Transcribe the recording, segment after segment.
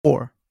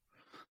4,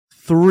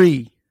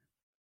 3,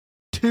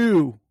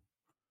 2,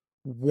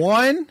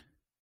 1.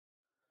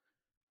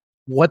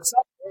 What's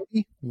up,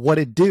 baby? What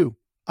it do?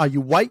 Are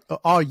you white or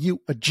are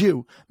you a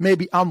Jew?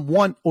 Maybe I'm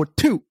one or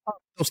two of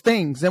those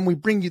things, and we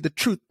bring you the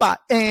truth by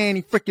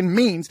any freaking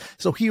means.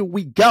 So here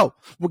we go.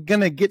 We're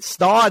gonna get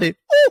started.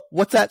 Ooh,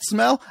 what's that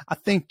smell? I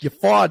think you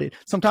farted.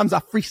 Sometimes I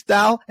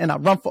freestyle and I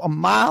run for a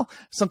mile.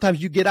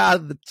 Sometimes you get out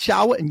of the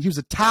shower and use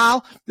a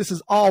towel. This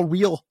is all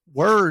real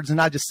words, and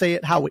I just say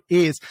it how it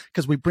is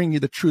because we bring you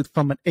the truth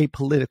from an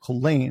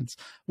apolitical lens.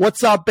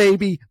 What's up,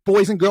 baby?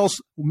 Boys and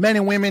girls, men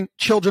and women,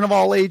 children of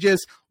all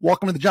ages.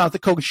 Welcome to the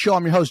Jonathan Kogan Show.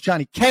 I'm your host,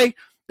 Johnny K.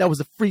 That was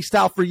a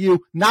freestyle for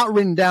you, not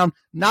written down,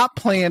 not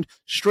planned,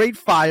 straight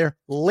fire,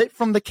 lit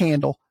from the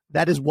candle.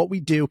 That is what we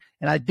do.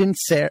 And I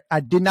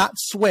did not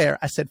swear.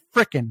 I said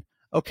frickin'.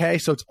 Okay,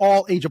 so it's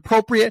all age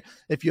appropriate.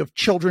 If you have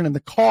children in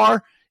the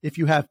car, if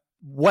you have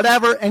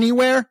whatever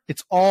anywhere,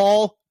 it's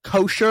all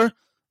kosher,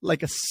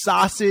 like a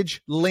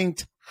sausage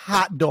linked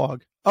hot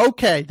dog.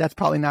 Okay, that's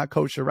probably not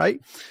kosher, right?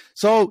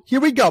 So here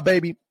we go,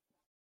 baby.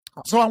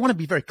 So I want to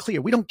be very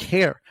clear. We don't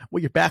care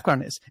what your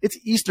background is. It's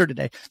Easter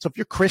today. So if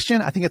you're Christian,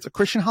 I think it's a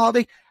Christian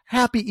holiday.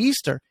 Happy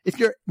Easter. If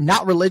you're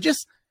not religious,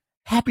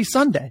 happy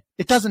Sunday.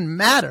 It doesn't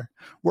matter.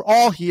 We're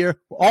all here.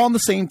 We're all on the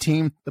same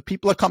team. The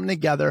people are coming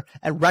together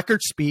at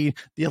record speed.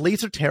 The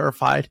elites are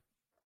terrified.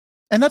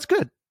 And that's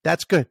good.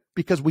 That's good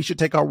because we should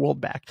take our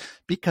world back.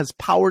 Because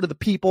power to the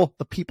people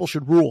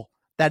should rule.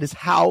 That is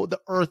how the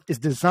earth is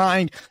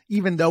designed,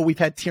 even though we've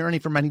had tyranny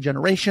for many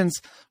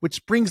generations,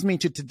 which brings me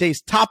to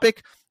today's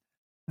topic.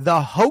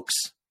 The hoax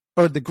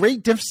or the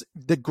great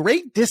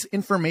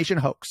disinformation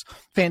hoax.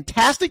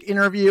 Fantastic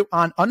interview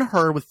on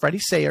Unheard with Freddie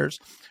Sayers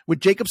with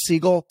Jacob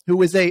Siegel,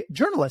 who is a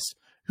journalist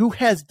who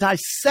has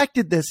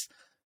dissected this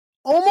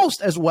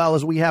almost as well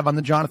as we have on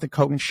the Jonathan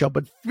Kogan Show,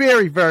 but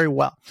very, very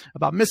well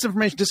about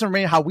misinformation,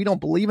 disinformation, how we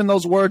don't believe in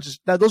those words.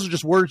 That those are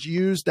just words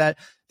used that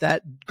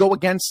go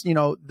against,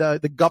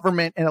 the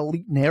government and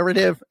elite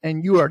narrative.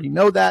 And you already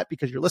know that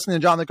because you're listening to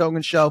the Jonathan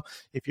Kogan Show.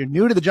 If you're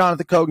new to the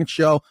Jonathan Kogan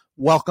Show,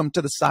 welcome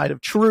to the side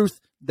of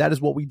truth. That is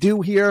what we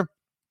do here.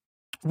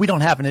 We don't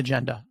have an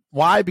agenda.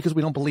 Why? Because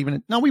we don't believe in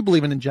it. No, we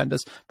believe in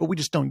agendas, but we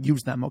just don't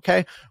use them.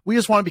 Okay. We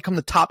just want to become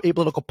the top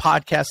apolitical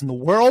podcast in the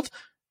world.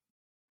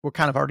 We're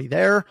kind of already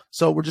there.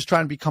 So we're just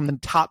trying to become the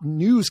top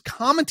news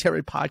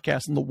commentary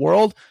podcast in the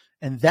world.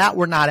 And that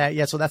we're not at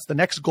yet. So that's the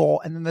next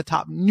goal. And then the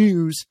top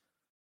news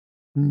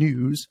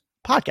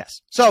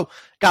podcast. So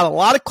got a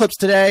lot of clips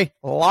today,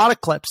 a lot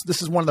of clips.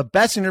 This is one of the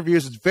best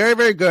interviews. It's very,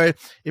 very good.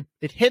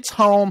 It hits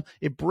home.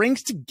 It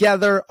brings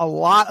together a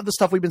lot of the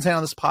stuff we've been saying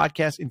on this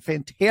podcast in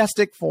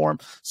fantastic form.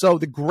 So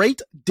the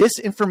great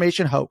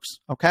disinformation hoax.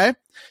 Okay.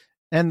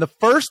 And the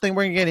first thing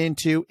we're going to get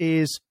into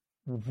is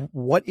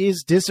what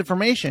is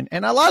disinformation?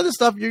 And a lot of the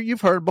stuff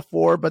you've heard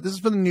before, but this is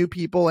for the new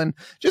people and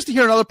just to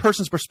hear another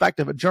person's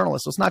perspective, a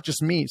journalist. So it's not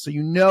just me. So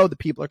the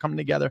people are coming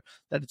together,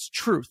 that it's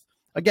truth.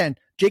 Again,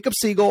 Jacob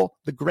Siegel,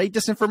 the great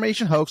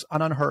disinformation hoax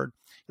on Unheard.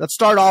 Let's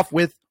start off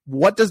with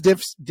what does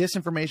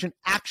disinformation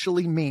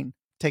actually mean?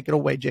 Take it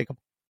away, Jacob.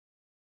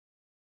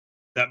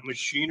 That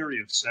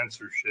machinery of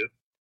censorship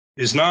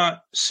is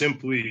not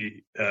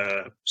simply,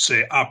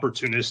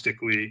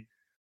 opportunistically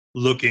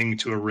looking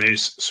to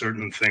erase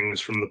certain things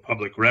from the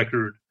public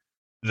record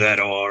that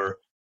are,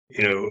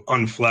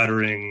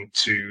 unflattering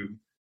to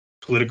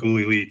political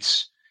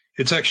elites.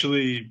 It's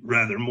actually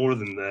rather more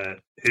than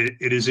that.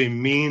 It is a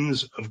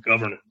means of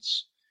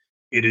governance.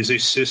 It is a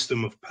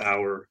system of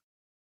power.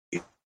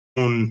 It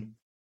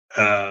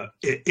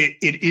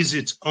is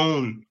its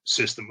own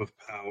system of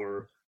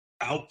power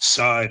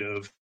outside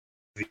of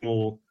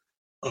the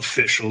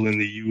official in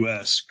the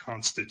U.S.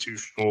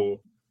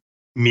 constitutional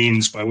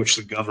means by which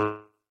the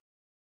government.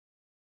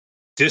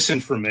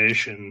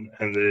 Disinformation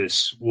and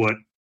this, what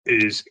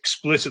is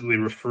explicitly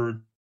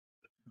referred to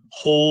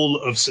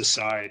whole of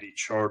society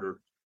charter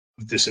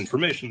of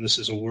disinformation. This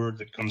is a word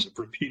that comes up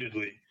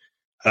repeatedly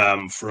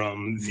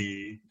from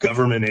the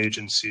government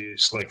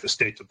agencies like the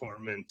State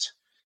Department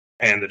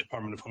and the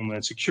Department of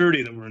Homeland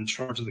Security that were in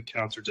charge of the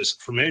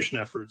counter-disinformation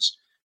efforts,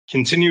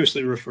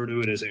 continuously refer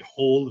to it as a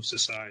whole of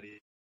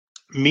society,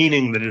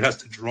 meaning that it has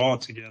to draw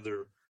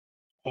together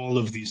all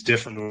of these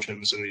different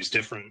notions and these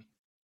different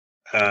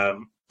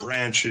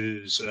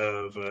branches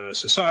of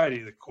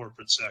society, the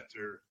corporate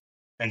sector,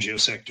 NGO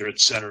sector,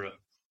 etc.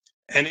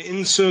 And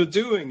in so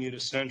doing, it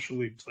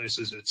essentially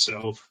places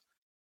itself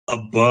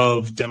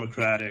above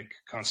democratic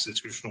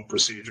constitutional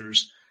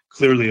procedures,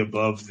 clearly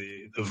above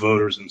the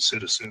voters and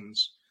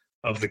citizens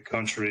of the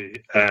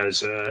country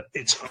as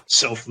its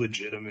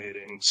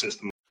self-legitimating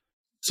system.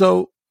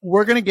 So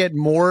we're going to get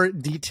more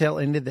detail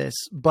into this,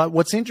 but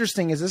what's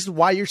interesting is this is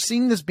why you're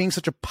seeing this being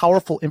such a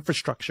powerful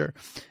infrastructure,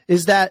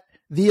 is that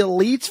the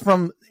elites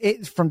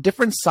from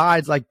different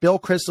sides, like Bill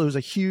Kristol, who's a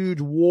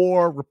huge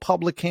war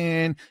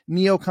Republican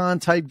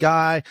neocon type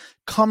guy,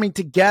 coming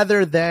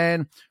together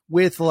then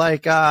with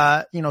like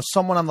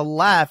someone on the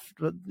left.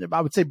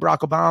 I would say Barack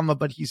Obama,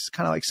 but he's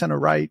kind of like center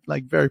right,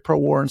 like very pro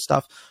war and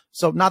stuff.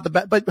 So not the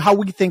best, but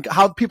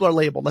how people are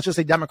labeled. Let's just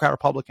say Democrat,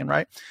 Republican,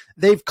 right?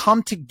 They've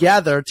come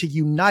together to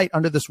unite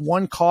under this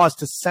one cause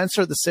to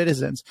censor the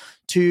citizens,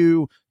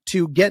 to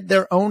get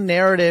their own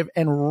narrative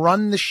and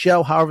run the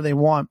show however they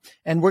want.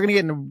 And we're going to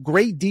get into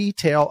great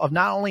detail of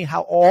not only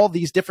how all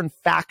these different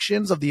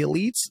factions of the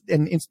elites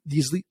and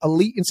these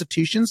elite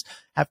institutions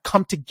have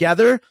come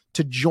together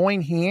to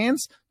join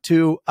hands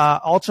to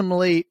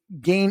ultimately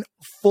gain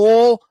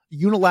full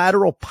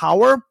unilateral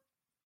power,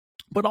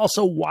 but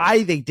also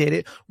why they did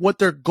it, what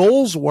their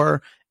goals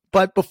were.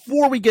 But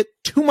before we get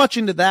too much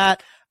into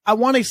that, I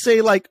want to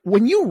say, like,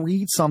 when you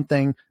read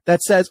something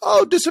that says,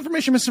 oh,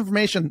 disinformation,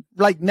 misinformation,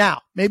 like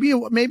now, maybe,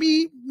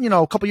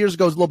 a couple years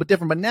ago is a little bit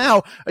different, but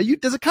now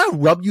does it kind of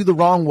rub you the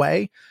wrong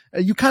way?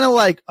 Are you kind of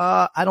like,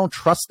 I don't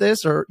trust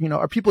this, or,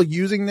 are people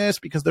using this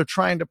because they're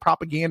trying to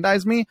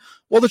propagandize me?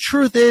 Well, the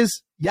truth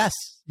is, yes,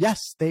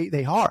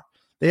 they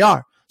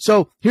are.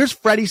 So here's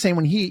Freddie saying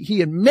when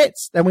he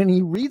admits that when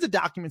he reads a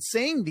document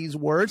saying these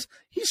words,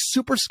 he's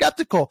super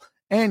skeptical,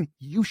 and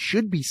you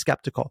should be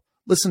skeptical.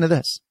 Listen to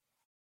this.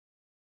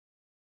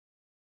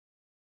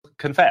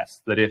 Confess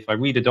that if I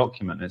read a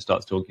document and it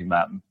starts talking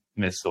about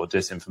mis or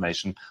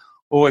disinformation,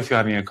 or if you're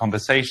having a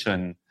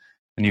conversation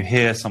and you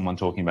hear someone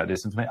talking about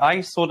disinformation, I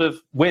sort of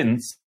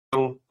wince,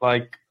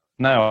 like,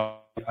 no,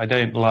 I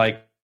don't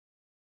like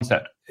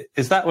concept.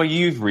 Is that where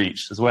you've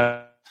reached as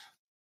well?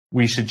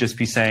 We should just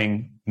be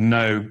saying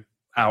no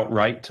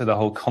outright to the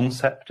whole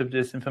concept of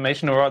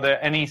disinformation, or are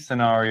there any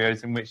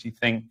scenarios in which you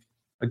think,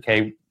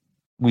 okay,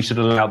 we should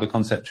allow the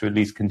concept to at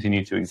least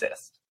continue to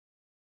exist?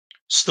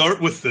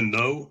 Start with the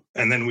no,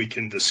 and then we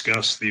can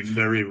discuss the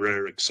very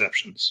rare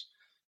exceptions.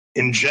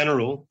 In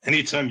general,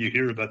 anytime you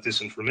hear about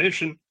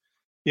disinformation,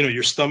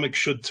 your stomach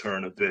should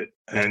turn a bit,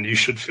 and you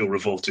should feel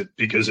revolted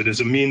because it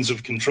is a means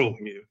of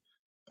controlling you,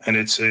 and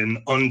it's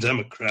an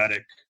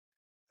undemocratic.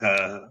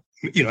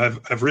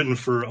 I've written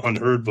for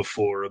Unheard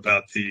before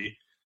about the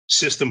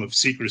system of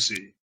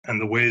secrecy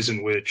and the ways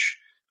in which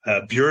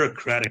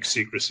bureaucratic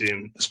secrecy,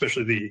 and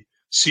especially the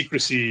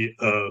secrecy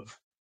of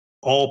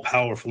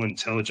all-powerful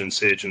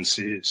intelligence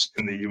agencies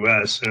in the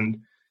U.S.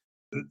 And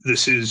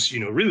this is,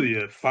 really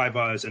a Five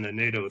Eyes and a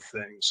NATO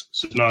thing. So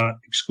this is not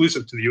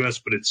exclusive to the U.S.,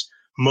 but it's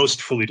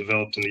most fully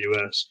developed in the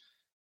U.S.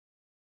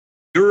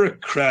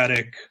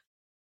 Bureaucratic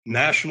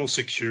national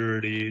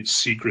security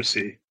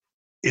secrecy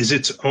is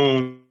its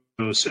own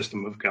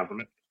system of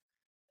government.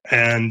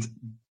 And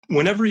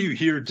whenever you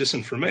hear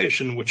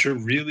disinformation, what you're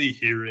really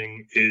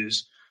hearing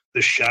is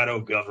the shadow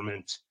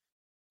government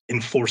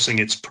enforcing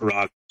its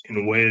prerogative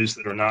in ways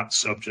that are not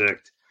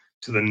subject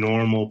to the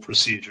normal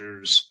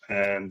procedures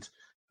and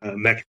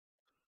mechanisms.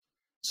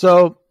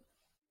 So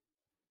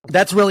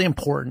that's really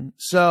important.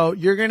 So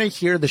you're going to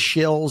hear the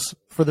shills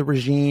for the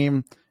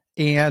regime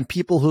and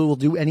people who will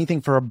do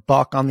anything for a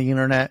buck on the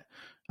internet,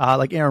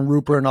 like Aaron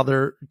Rupert and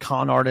other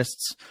con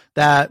artists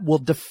that will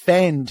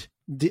defend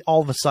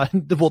all of a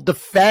sudden will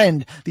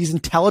defend these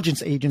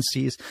intelligence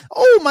agencies.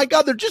 Oh my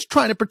God, they're just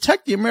trying to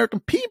protect the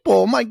American people.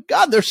 Oh my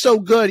God, they're so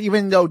good.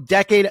 Even though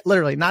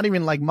literally not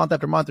even like month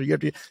after month or year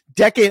after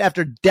decade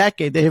after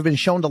decade, they have been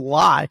shown to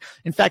lie.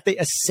 In fact, they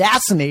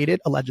assassinated,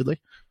 allegedly,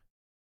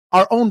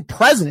 our own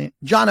president,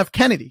 John F.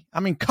 Kennedy. I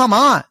mean, come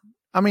on.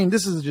 I mean,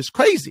 this is just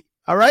crazy.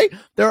 All right.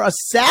 They're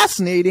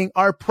assassinating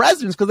our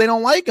presidents because they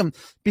don't like him,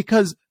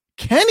 because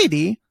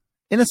Kennedy,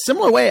 in a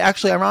similar way,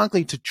 actually,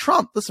 ironically, to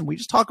Trump. Listen, we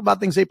just talk about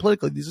things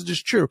apolitically. These are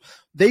just true.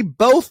 They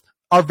both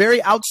are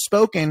very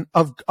outspoken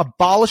of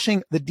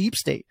abolishing the deep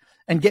state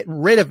and getting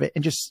rid of it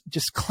and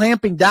just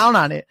clamping down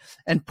on it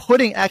and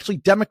putting actually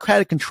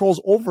democratic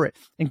controls over it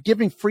and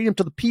giving freedom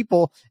to the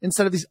people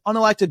instead of these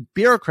unelected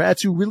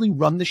bureaucrats who really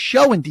run the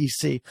show in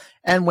DC.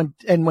 And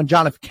when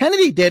John F.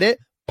 Kennedy did it,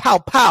 pow,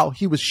 pow,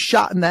 he was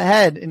shot in the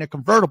head in a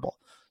convertible.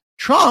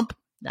 Trump,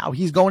 now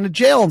he's going to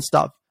jail and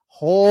stuff.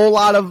 Whole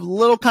lot of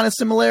little kind of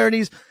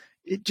similarities.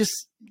 It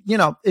just,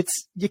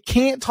 you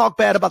can't talk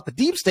bad about the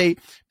deep state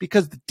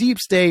because the deep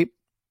state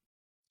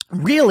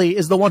really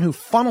is the one who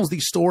funnels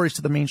these stories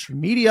to the mainstream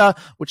media,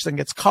 which then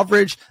gets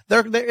coverage.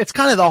 It's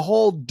kind of the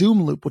whole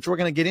doom loop, which we're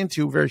going to get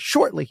into very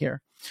shortly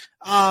here.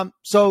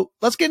 So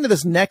let's get into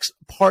this next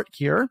part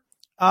here.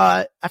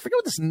 I forget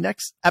what this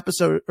next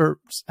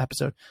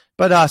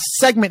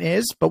segment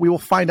is, but we will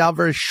find out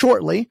very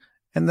shortly,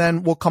 and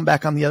then we'll come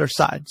back on the other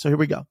side. So here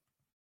we go.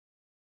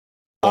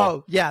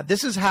 Oh, yeah,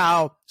 this is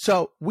how.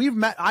 So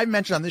I've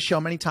mentioned on this show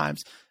many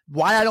times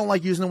why I don't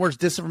like using the words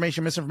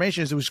disinformation,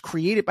 misinformation is it was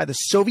created by the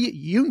Soviet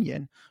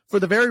Union for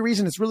the very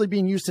reason it's really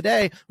being used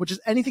today, which is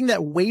anything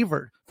that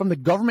wavered from the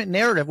government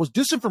narrative was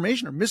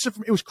disinformation or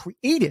misinformation. It was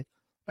created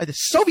by the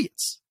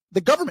Soviets,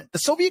 the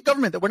Soviet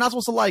government that we're not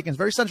supposed to like and is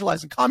very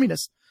centralized and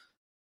communist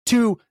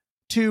to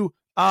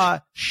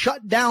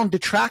shut down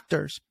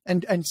detractors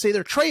and say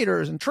they're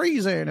traitors and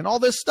treason and all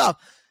this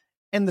stuff.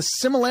 And the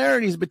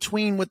similarities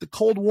between with the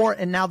Cold War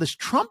and now this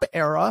Trump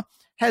era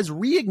has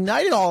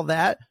reignited all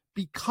that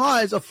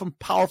because of some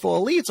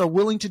powerful elites are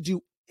willing to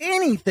do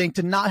anything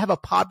to not have a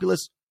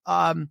populist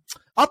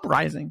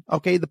uprising.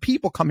 Okay. The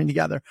people coming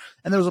together.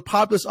 And there was a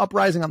populist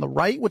uprising on the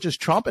right, which is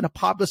Trump, and a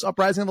populist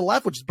uprising on the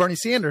left, which is Bernie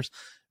Sanders.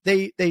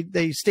 They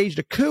staged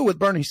a coup with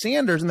Bernie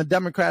Sanders in the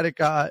Democratic,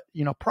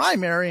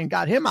 primary and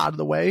got him out of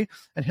the way,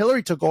 and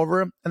Hillary took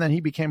over, and then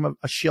he became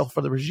a shield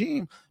for the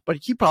regime, but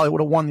he probably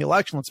would have won the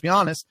election. Let's be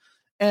honest.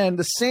 And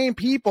the same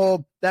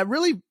people that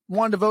really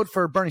wanted to vote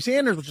for Bernie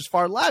Sanders, which is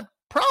far left,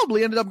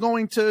 probably ended up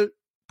going to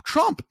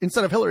Trump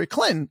instead of Hillary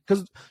Clinton,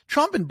 because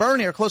Trump and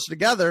Bernie are closer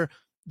together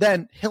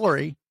than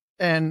Hillary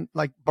and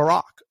like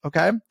Barack.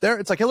 Okay.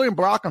 It's like Hillary and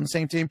Barack on the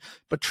same team,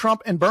 but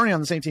Trump and Bernie on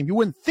the same team. You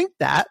wouldn't think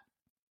that.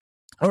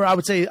 Or I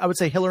would say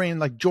Hillary and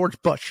like George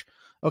Bush.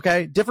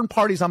 Okay. Different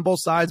parties on both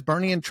sides,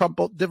 Bernie and Trump,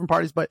 both different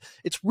parties, but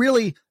it's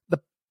really the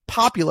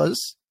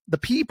populace, the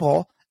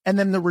people, and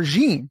then the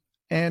regime.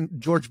 And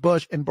George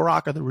Bush and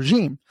Barack are the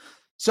regime.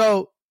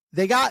 So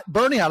they got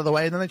Bernie out of the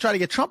way, and then they try to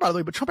get Trump out of the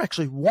way, but Trump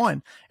actually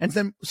won. And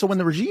then, so when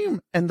the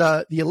regime and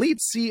the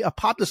elites see a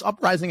populist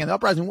uprising and the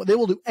uprising, they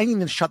will do anything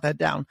to shut that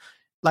down.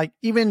 Like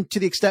even to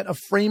the extent of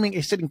framing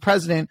a sitting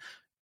president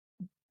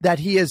that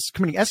he is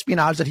committing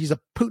espionage, that he's a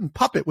Putin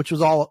puppet, which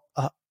was all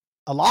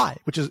a lie,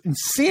 which is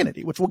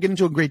insanity, which we'll get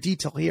into in great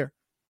detail here.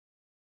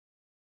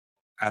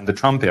 And the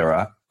Trump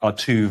era are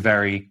two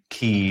very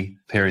key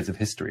periods of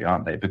history,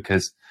 aren't they?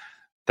 Because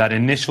that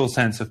initial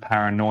sense of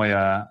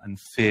paranoia and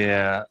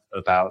fear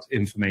about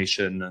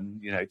information,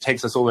 and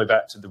takes us all the way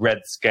back to the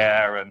Red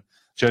Scare and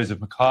Joseph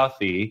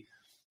McCarthy,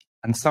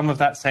 and some of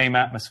that same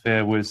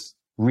atmosphere was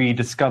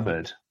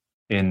rediscovered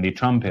in the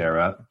Trump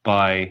era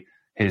by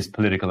his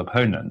political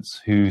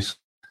opponents, who's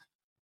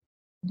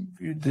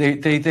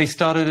they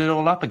started it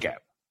all up again.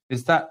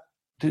 Is that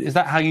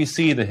how you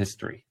see the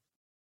history?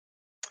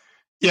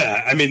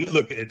 Yeah, I mean,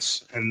 look, and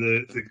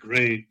the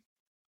great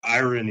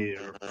irony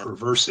or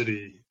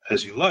perversity,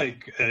 as you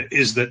like,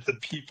 is that the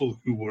people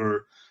who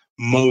were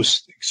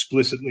most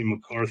explicitly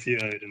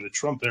McCarthyite in the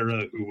Trump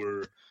era, who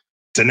were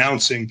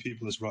denouncing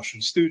people as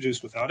Russian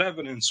stooges without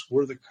evidence,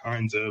 were the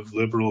kind of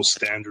liberal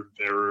standard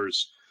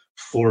bearers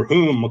for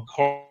whom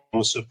McCarthy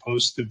was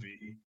supposed to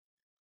be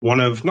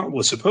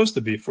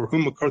for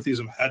whom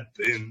McCarthyism had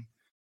been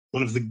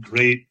one of the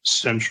great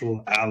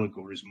central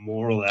allegories,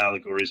 moral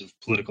allegories of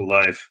political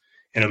life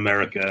in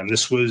America. And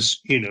this was,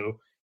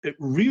 it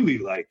really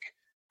like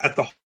at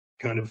the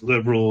kind of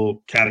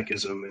liberal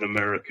catechism in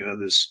America,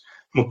 this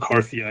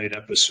McCarthyite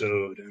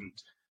episode. And,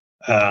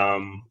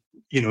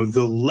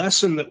 the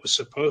lesson that was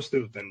supposed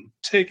to have been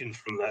taken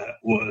from that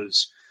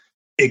was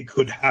it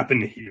could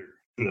happen here,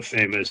 in the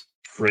famous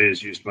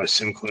phrase used by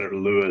Sinclair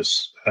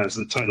Lewis as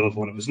the title of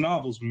one of his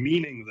novels,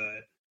 meaning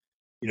that,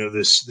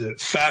 the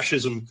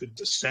fascism could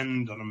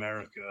descend on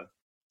America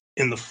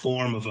in the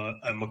form of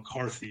a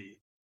McCarthy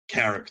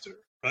character,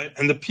 right?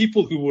 And the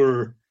people who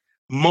were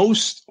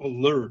most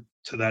alert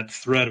to that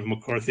threat of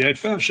McCarthyite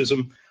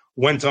fascism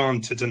went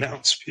on to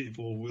denounce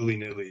people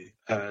willy-nilly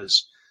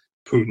as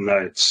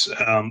Putinites.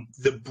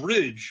 The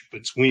bridge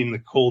between the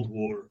Cold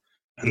War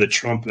and the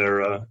Trump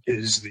era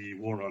is the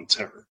War on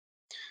Terror.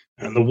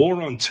 And the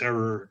War on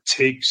Terror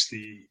takes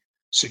the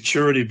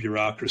security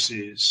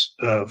bureaucracies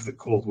of the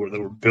Cold War that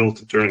were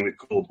built during the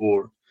Cold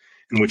War,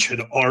 and which had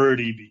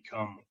already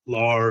become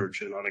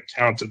large and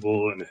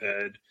unaccountable and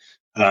had,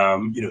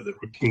 there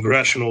were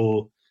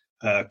congressional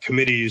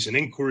committees and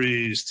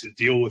inquiries to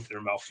deal with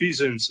their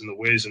malfeasance and the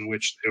ways in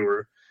which they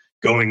were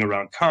going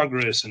around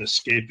Congress and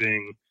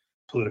escaping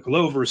political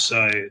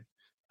oversight.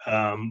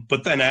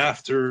 But then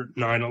after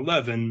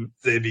 9/11,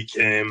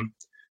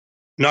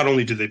 not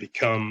only did they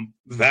become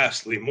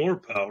vastly more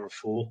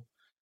powerful,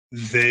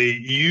 they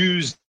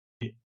used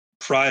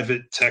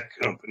private tech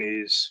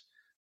companies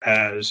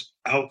as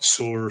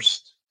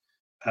outsourced,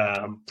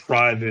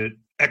 private,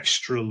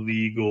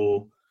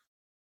 extra-legal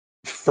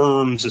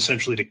firms,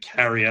 essentially, to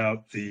carry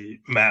out the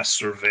mass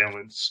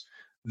surveillance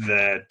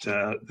that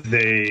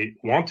they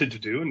wanted to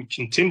do and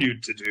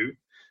continued to do,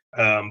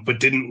 but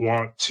didn't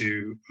want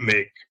to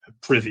make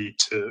privy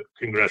to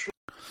congressional.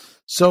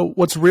 So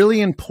what's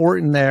really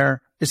important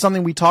there is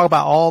something we talk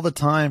about all the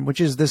time,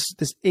 which is this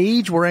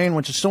age we're in,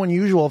 which is so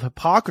unusual, of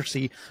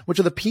hypocrisy, which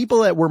are the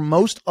people that were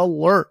most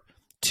alert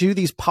to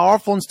these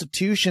powerful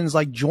institutions,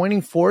 like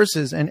joining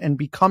forces and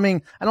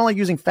becoming, I don't like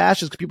using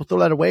fascist because people throw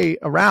that away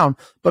around,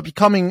 but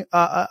becoming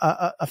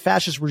a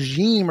fascist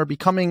regime or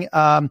becoming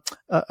a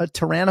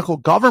tyrannical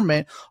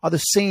government, are the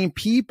same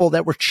people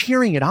that were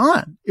cheering it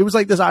on. It was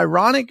like this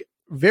ironic,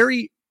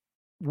 very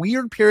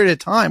weird period of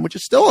time, which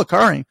is still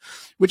occurring,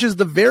 which is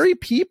the very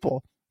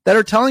people that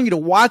are telling you to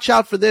watch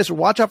out for this or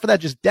watch out for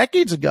that just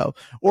decades ago,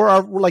 or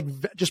are like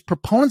just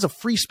proponents of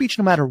free speech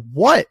no matter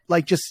what,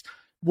 like just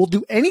will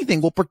do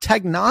anything, will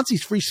protect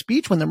Nazis' free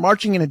speech when they're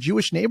marching in a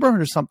Jewish neighborhood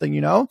or something,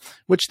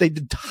 which they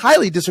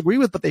highly disagree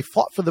with, but they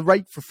fought for the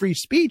right for free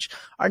speech,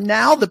 are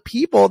now the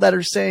people that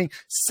are saying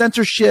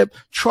censorship,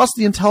 trust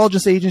the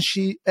intelligence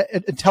agencies,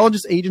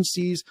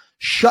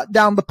 shut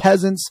down the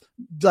peasants,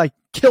 like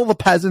kill the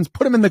peasants,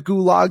 put them in the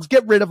gulags,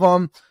 get rid of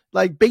them,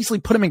 like basically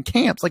put them in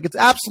camps. Like it's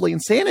absolutely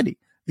insanity.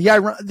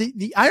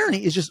 The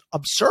irony is just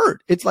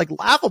absurd. It's like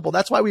laughable.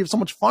 That's why we have so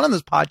much fun on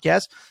this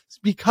podcast. It's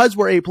because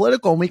we're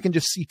apolitical and we can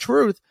just see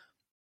truth.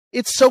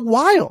 It's so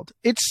wild.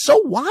 It's so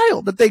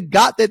wild that they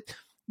got that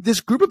this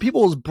group of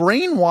people was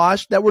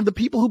brainwashed that were the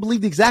people who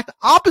believed the exact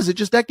opposite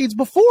just decades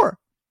before,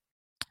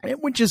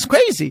 which is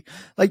crazy.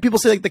 Like people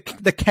say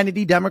like the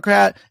Kennedy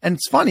Democrat, and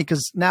it's funny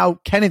because now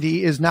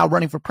Kennedy is now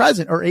running for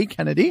president, or a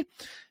Kennedy,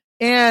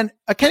 and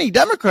a Kennedy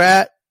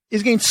Democrat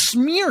is getting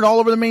smeared all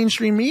over the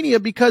mainstream media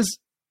because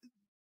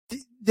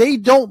they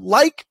don't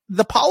like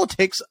the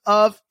politics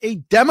of a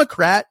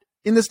Democrat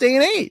in this day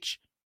and age.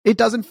 It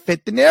doesn't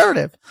fit the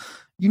narrative.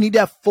 You need to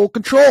have full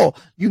control.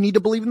 You need to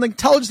believe in the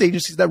intelligence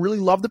agencies that really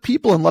love the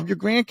people and love your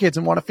grandkids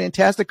and want a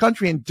fantastic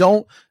country and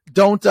don't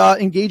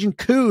engage in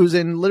coups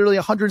in literally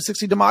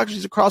 160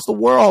 democracies across the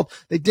world.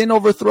 They didn't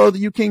overthrow the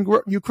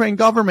Ukraine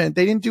government.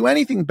 They didn't do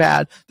anything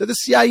bad. They're the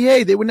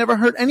CIA. They would never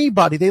hurt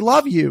anybody. They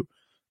love you.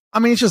 I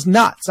mean, it's just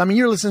nuts. I mean,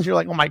 you're listening, you're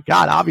like, oh my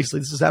God, obviously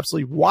this is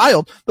absolutely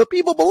wild, but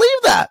people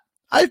believe that.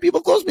 I have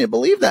people close to me who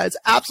believe that. It's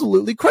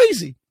absolutely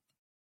crazy.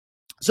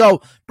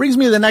 So brings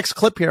me to the next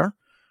clip here,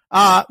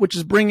 which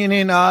is bringing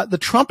in the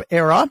Trump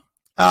era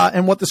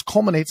and what this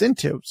culminates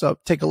into. So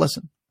take a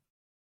listen.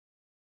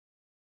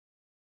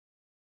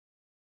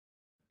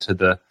 To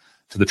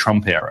the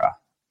Trump era,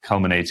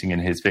 culminating in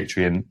his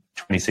victory in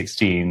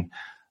 2016,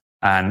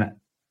 and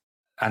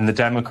the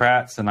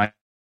Democrats and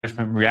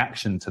different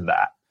reaction to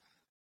that.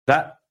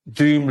 That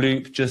doom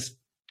loop just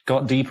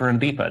got deeper and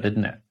deeper,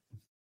 didn't it?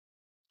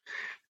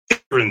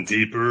 Deeper and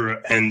deeper,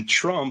 and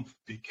Trump,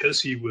 because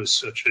he was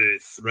such a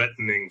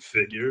threatening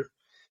figure,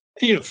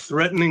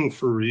 threatening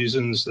for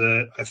reasons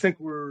that I think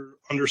were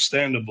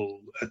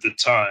understandable at the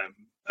time.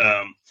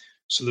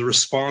 So the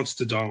response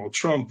to Donald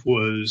Trump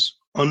was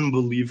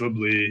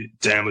unbelievably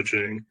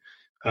damaging.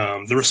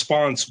 The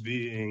response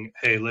being,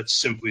 hey, let's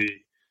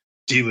simply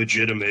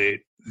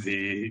delegitimate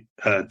the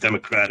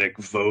Democratic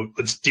vote.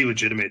 Let's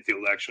delegitimate the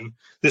election.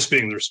 This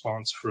being the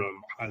response from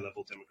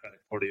high-level Democratic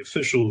Party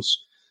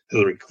officials,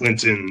 Hillary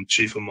Clinton,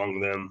 chief among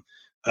them.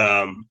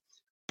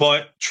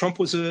 But Trump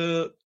was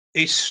a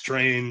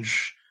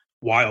strange,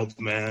 wild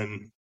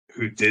man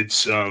who did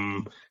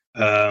some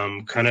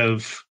kind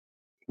of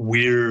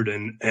weird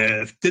and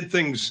did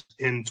things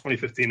in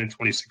 2015 and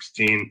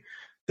 2016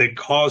 that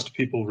caused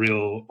people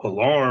real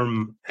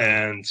alarm.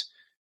 And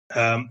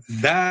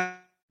that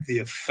the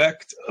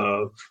effect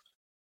of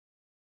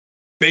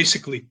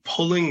basically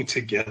pulling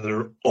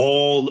together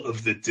all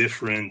of the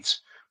different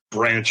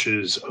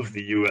branches of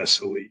the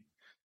U.S. elite.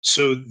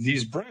 So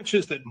these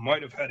branches that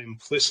might have had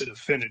implicit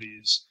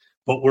affinities,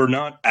 but were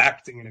not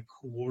acting in a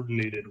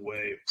coordinated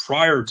way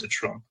prior to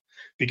Trump,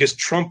 because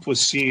Trump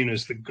was seen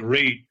as the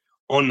great,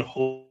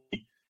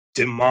 unholy,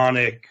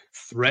 demonic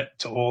threat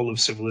to all of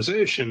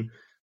civilization,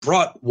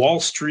 brought Wall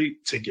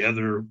Street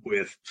together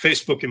with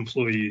Facebook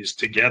employees,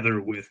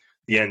 together with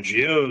the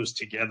NGOs,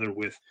 together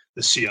with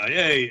the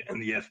CIA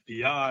and the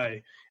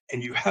FBI,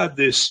 and you had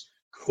this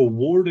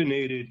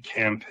coordinated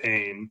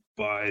campaign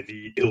by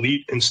the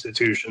elite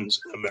institutions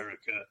in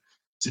America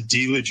to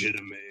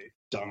delegitimate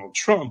Donald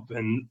Trump.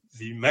 And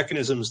the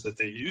mechanisms that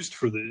they used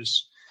for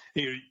this,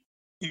 you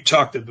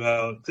talked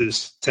about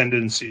this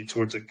tendency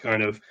towards a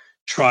kind of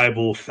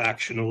tribal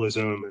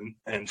factionalism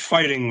and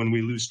fighting when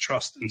we lose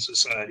trust in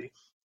society.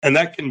 And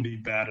that can be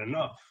bad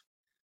enough.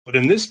 But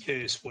in this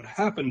case, what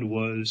happened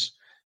was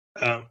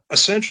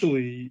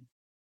essentially,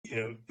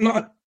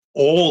 not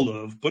all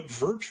of, but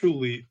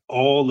virtually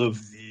all of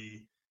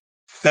the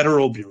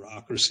federal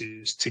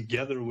bureaucracies,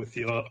 together with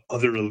the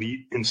other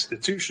elite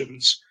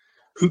institutions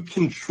who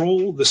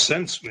control the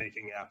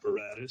sense-making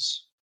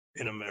apparatus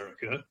in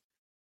America,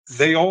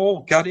 they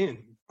all got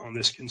in on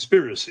this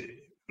conspiracy.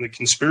 And the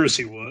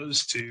conspiracy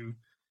was to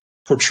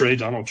portray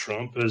Donald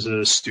Trump as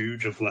a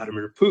stooge of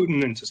Vladimir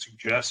Putin and to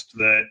suggest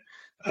that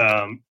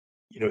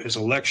his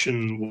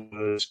election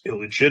was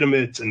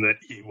illegitimate and that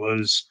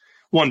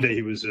one day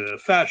he was a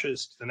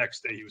fascist, the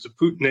next day he was a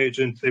Putin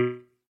agent. They were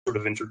sort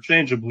of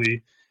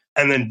interchangeably.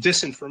 And then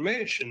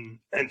disinformation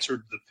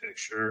entered the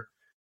picture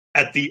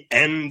at the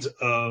end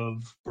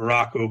of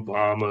Barack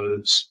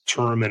Obama's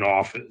term in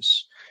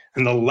office.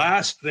 And the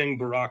last thing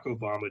Barack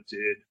Obama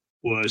did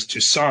was to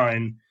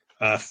sign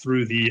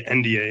through the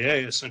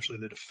NDAA, essentially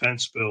the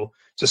defense bill,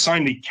 to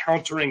sign the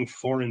Countering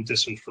Foreign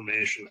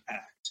Disinformation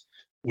Act,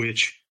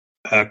 which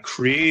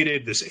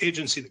created this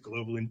agency, the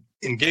Global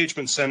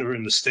Engagement Center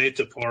in the State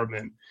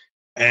Department,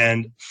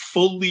 and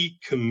fully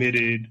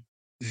committed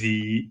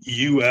the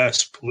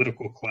U.S.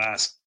 political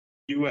class,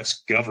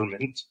 U.S.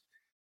 government,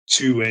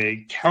 to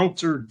a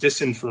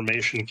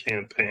counter-disinformation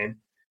campaign,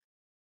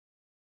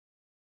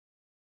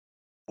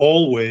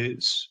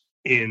 always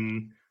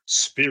in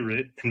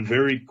spirit, and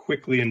very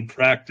quickly in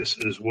practice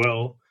as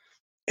well,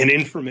 an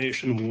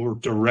information war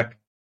direct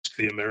to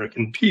the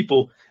American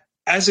people,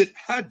 as it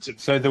had to.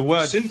 So the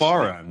word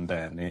foreign,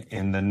 then,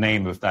 in the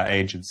name of that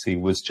agency,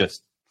 was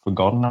just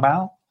forgotten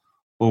about?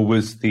 Or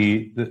was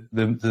the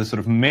sort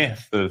of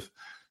myth of...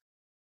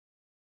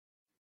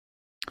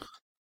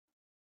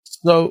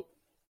 So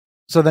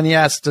then he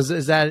asks,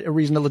 is that a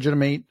reason to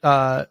legitimate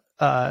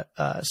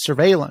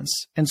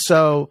surveillance? And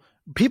so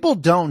people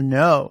don't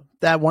know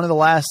that one of the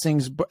last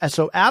things,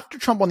 so after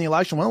Trump won the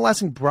election, one of the last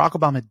things Barack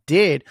Obama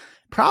did,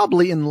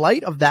 probably in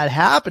light of that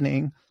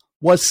happening,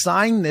 was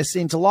sign this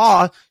into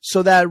law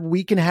so that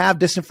we can have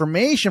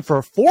disinformation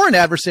for foreign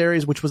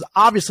adversaries, which was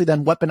obviously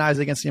then weaponized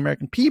against the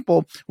American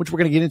people, which we're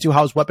going to get into how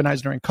it was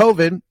weaponized during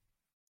COVID,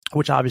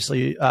 which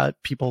obviously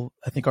people,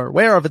 I think, are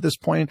aware of at this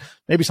point.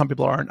 Maybe some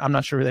people aren't. I'm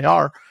not sure who they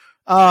are.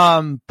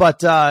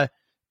 But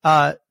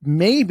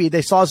maybe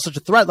they saw such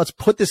a threat. Let's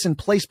put this in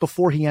place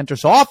before he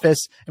enters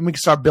office, and we can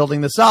start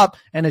building this up.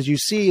 And as you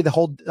see, the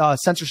whole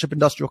censorship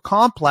industrial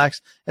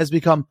complex has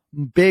become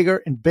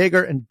bigger and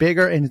bigger and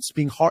bigger, and it's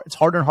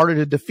harder and harder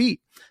to defeat.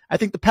 I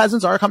think the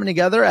peasants are coming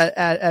together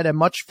at a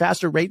much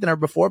faster rate than ever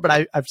before,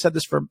 but I've said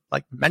this for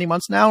like many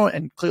months now,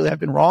 and clearly I've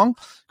been wrong,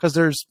 because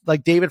there's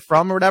like David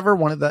Frum or whatever,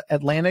 one of the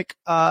Atlantic,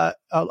 a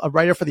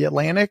writer for the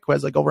Atlantic who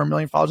has like over 1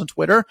 million followers on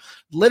Twitter,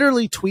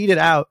 literally tweeted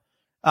out,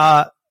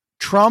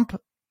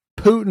 Trump,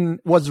 Putin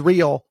was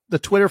real. The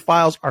Twitter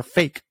files are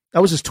fake.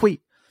 That was his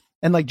tweet.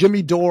 And like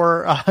Jimmy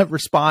Dore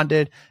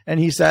responded, and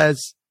he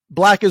says,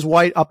 black is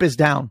white, up is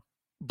down,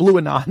 blue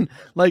anon.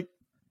 Like,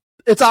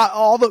 it's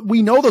all that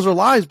we know those are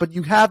lies, but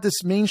you have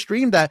this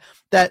mainstream that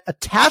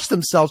attach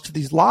themselves to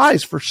these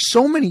lies for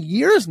so many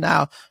years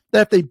now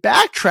that if they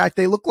backtrack,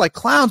 they look like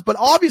clowns. But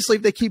obviously,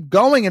 if they keep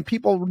going and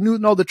people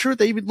know the truth,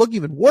 they even look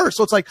even worse.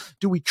 So it's like,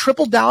 do we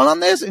triple down on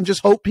this and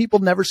just hope people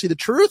never see the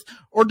truth,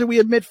 or do we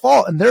admit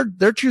fault? And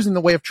they're choosing the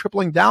way of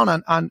tripling down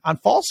on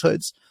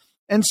falsehoods.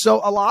 And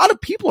so a lot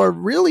of people are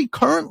really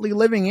currently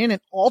living in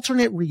an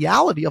alternate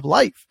reality of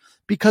life,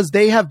 because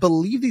they have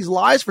believed these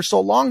lies for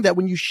so long that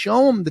when you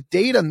show them the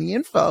data and the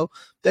info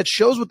that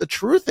shows what the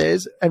truth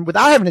is, and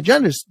without having an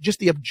agenda, just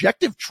the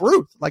objective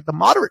truth, like the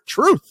moderate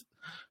truth,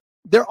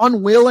 they're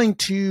unwilling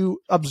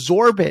to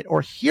absorb it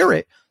or hear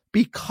it,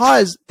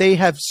 because they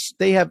have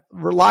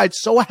relied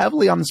so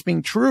heavily on this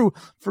being true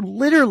for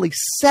literally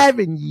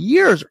 7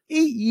 years or 8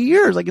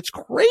 years. Like, it's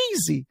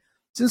crazy,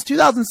 since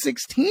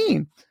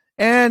 2016.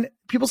 And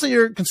people say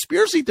you're a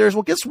conspiracy theorist.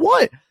 Well, guess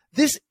what?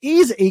 This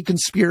is a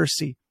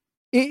conspiracy.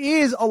 It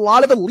is a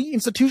lot of elite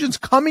institutions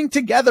coming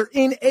together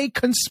in a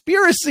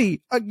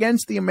conspiracy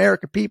against the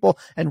American people,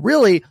 and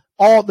really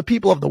all the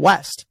people of the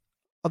West,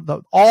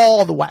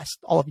 all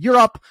of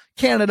Europe,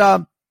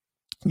 Canada,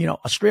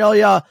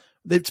 Australia.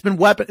 It's been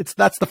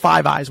that's the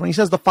Five Eyes. When he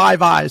says the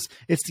Five Eyes,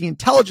 it's the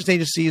intelligence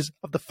agencies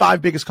of the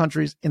 5 biggest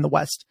countries in the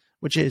West,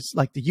 which is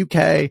like the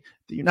UK,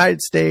 the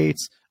United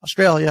States,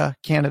 Australia,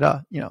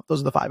 Canada.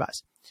 Those are the Five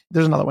Eyes.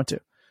 There's another one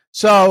too.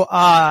 So,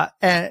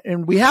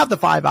 and we have the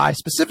Five Eyes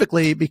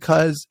specifically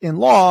because in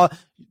law,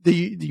 the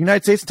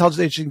United States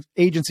intelligence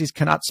agencies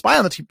cannot spy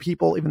on the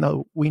people, even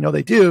though we know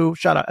they do.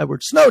 Shout out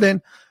Edward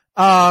Snowden.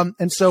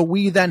 And so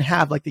we then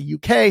have like the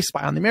UK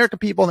spy on the American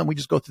people, and then we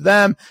just go through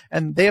them,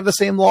 and they have the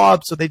same law.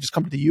 So they just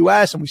come to the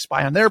US and we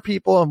spy on their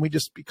people, and we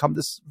just become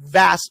this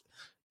vast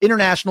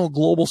international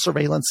global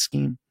surveillance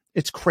scheme.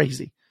 It's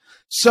crazy.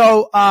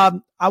 So,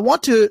 I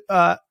want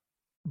to,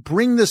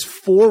 bring this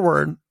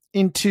forward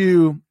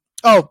into,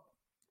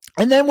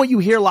 and then what you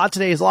hear a lot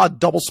today is a lot of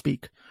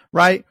doublespeak,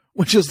 right?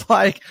 Which is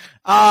like,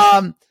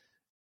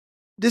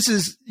 this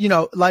is,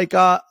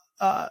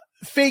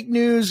 fake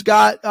news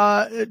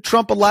got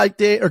Trump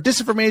elected, or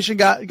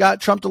disinformation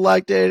got Trump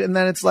elected, and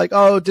then it's like,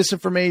 oh,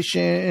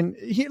 disinformation, and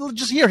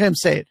just hear him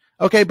say it,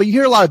 okay? But you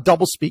hear a lot of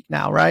doublespeak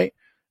now, right?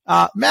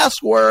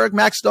 Masks work,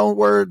 masks don't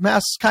work,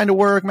 masks kind of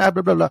work, blah,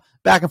 blah, blah, blah,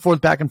 back and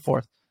forth, back and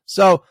forth.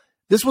 So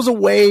this was a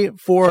way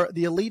for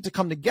the elite to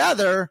come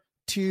together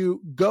to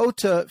go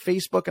to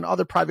Facebook and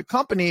other private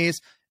companies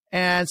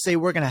and say,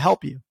 we're going to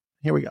help you.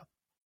 Here we go.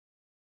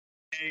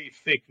 A,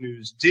 fake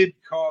news did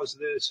cause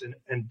this,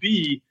 and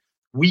B,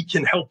 we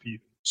can help you,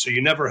 so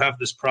you never have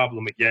this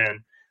problem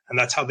again. And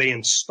that's how they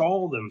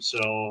install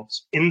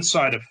themselves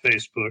inside of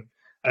Facebook,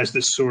 as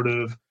this sort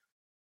of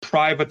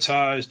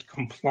privatized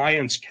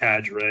compliance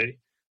cadre,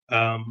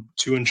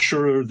 to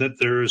ensure that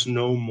there is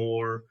no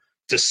more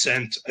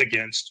dissent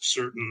against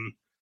certain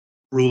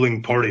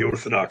ruling party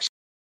orthodoxy.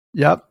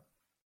 Yep.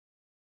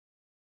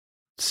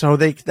 So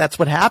that's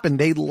what happened.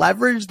 They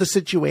leveraged the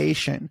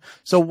situation.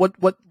 So what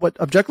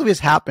objectively has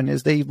happened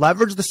is they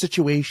leveraged the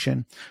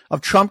situation of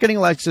Trump getting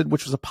elected,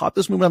 which was a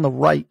populist movement on the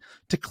right,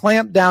 to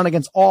clamp down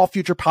against all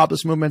future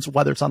populist movements,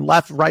 whether it's on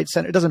left, right,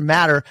 center. It doesn't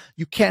matter.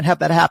 You can't have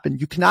that happen.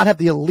 You cannot have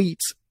the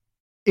elites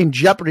in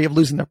jeopardy of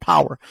losing their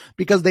power,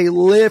 because they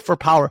live for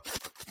power.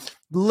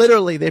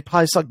 Literally, they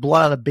probably suck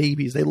blood out of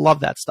babies. They love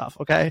that stuff.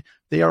 Okay.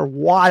 They are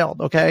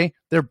wild. Okay.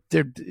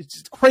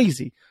 It's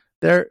crazy.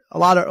 There a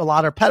lot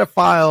of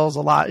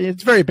pedophiles,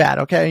 it's very bad.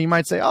 Okay. You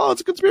might say, oh,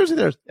 it's a conspiracy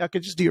theory. Okay.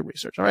 Just do your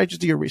research. All right.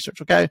 Just do your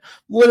research. Okay.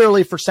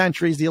 Literally for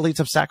centuries, the elites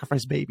have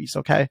sacrificed babies.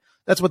 Okay.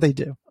 That's what they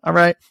do. All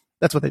right.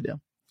 That's what they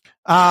do.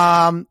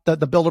 The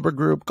Bilderberg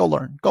group, go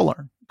learn.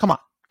 Come on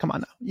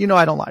now. You know,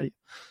 I don't lie to you.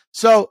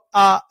 So,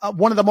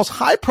 one of the most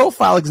high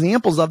profile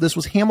examples of this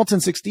was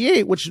Hamilton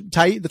 68, which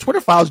the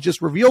Twitter files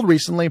just revealed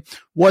recently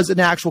was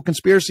an actual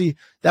conspiracy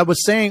that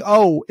was saying,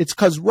 oh, it's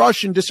because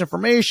Russian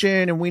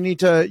disinformation and we need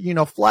to, you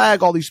know,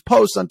 flag all these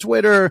posts on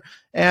Twitter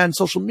and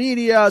social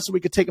media so we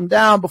could take them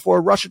down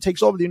before Russia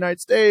takes over the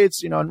United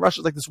States, you know, and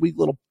Russia's like this weak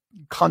little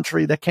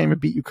country that can't even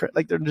beat Ukraine.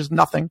 Like they're just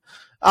nothing.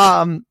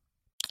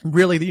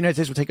 Really, the United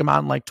States would take them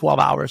out in like 12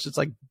 hours. It's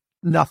like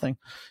nothing.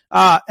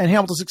 And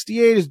Hamilton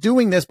 68 is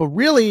doing this, but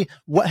really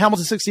what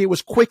Hamilton 68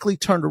 was quickly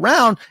turned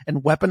around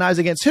and weaponized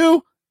against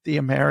who? The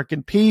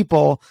American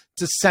people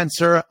to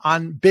censor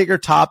on bigger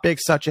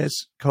topics such as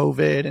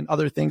COVID and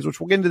other things, which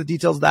we'll get into the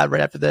details of that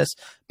right after this.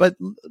 But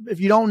if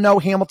you don't know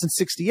Hamilton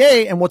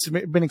 68 and what's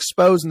been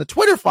exposed in the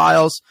Twitter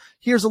files,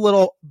 here's a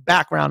little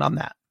background on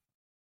that.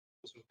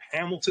 So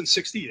Hamilton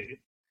 68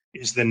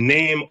 is the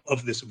name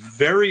of this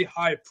very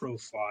high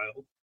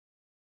profile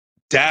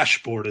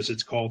dashboard, as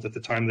it's called at the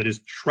time, that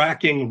is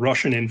tracking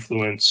Russian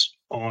influence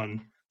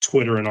on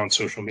Twitter and on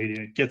social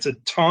media. It gets a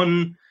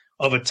ton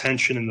of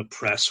attention in the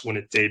press when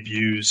it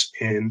debuts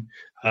in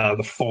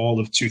the fall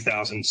of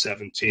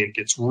 2017. It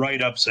gets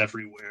write-ups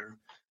everywhere.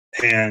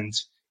 And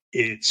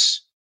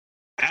it's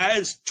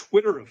as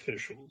Twitter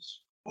officials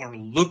are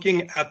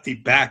looking at the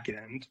back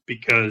end,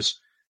 because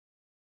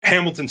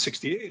Hamilton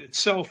 68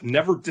 itself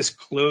never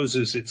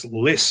discloses its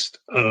list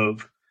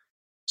of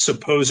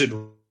supposed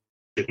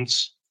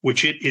agents,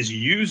 which it is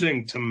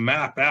using to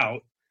map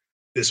out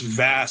this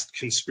vast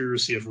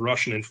conspiracy of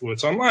Russian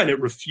influence online. It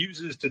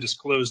refuses to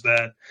disclose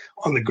that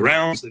on the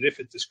grounds that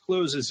if it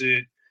discloses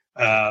it,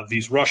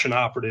 these Russian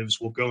operatives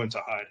will go into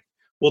hiding.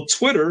 Well,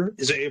 Twitter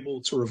is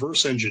able to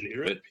reverse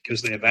engineer it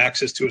because they have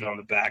access to it on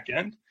the back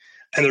end.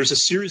 And there's a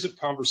series of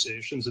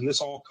conversations, and this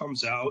all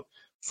comes out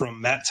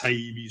from Matt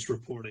Taibbi's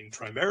reporting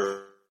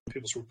primarily,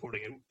 people's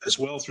reporting as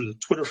well through the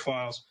Twitter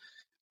files.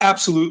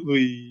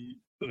 Absolutely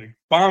like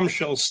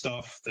bombshell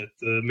stuff that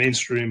the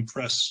mainstream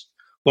press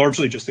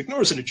largely just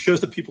ignores. And it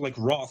shows that people like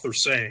Roth are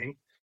saying,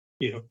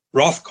 you know,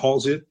 Roth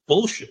calls it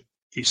bullshit.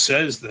 He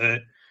says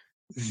that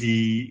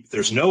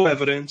there's no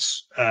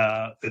evidence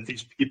that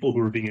these people who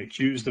are being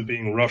accused of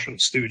being Russian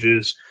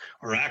stooges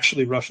are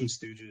actually Russian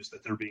stooges,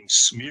 that they're being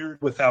smeared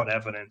without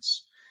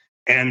evidence.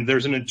 And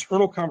there's an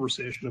internal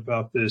conversation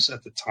about this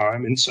at the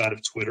time inside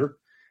of Twitter,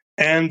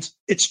 and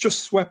it's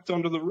just swept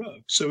under the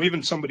rug. So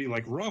even somebody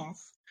like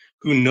Roth,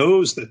 who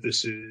knows that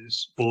this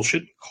is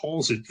bullshit,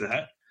 calls it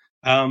that,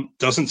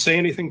 doesn't say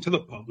anything to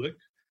the public.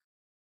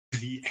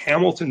 The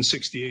Hamilton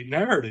 68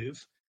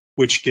 narrative,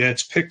 which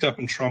gets picked up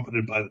and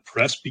trumpeted by the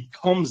press,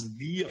 becomes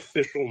the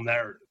official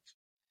narrative.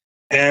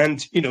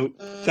 And, you know,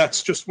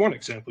 that's just one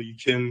example.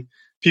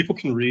 People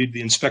can read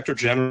the Inspector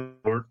General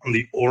report on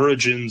the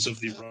origins of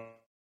the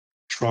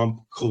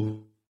Trump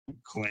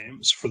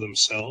claims for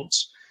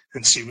themselves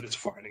and see what its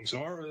findings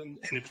are. And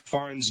it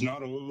finds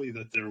not only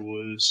that there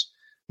was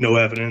no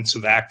evidence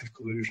of active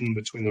collusion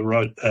between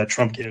the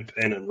Trump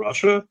campaign and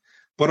Russia,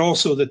 but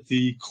also that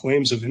the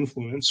claims of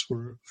influence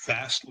were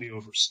vastly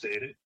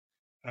overstated.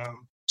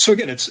 So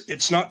again,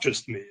 it's not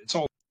just me. It's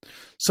all.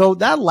 So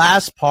that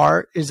last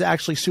part is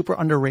actually super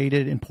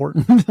underrated,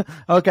 important.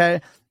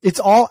 Okay. It's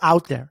all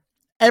out there.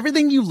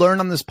 Everything you learn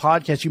on this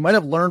podcast, you might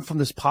have learned from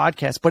this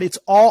podcast, but it's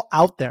all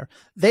out there.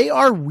 They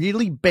are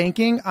really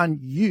banking on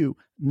you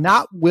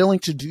not willing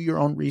to do your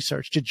own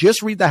research, to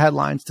just read the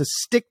headlines, to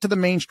stick to the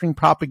mainstream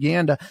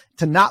propaganda,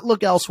 to not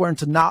look elsewhere and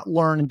to not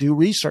learn and do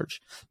research.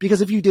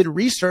 Because if you did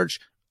research,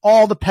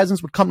 all the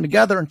peasants would come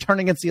together and turn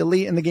against the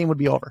elite and the game would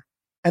be over.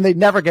 And they'd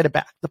never get it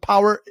back. The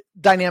power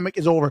dynamic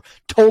is over.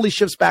 Totally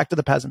shifts back to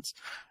the peasants.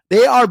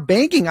 They are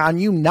banking on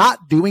you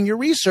not doing your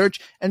research.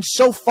 And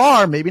so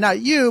far, maybe not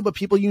you, but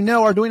people you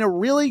know are doing a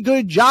really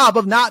good job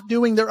of not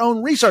doing their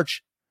own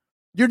research.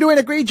 You're doing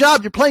a great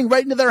job. You're playing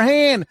right into their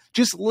hand,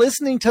 just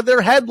listening to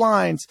their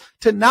headlines,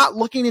 to not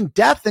looking in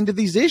depth into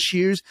these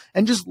issues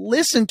and just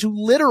listen to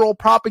literal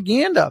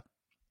propaganda.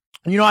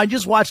 You know, I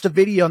just watched a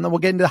video, and then we'll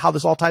get into how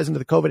this all ties into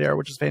the COVID era,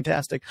 which is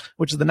fantastic,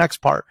 which is the next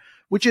part,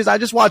 which is I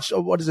just watched,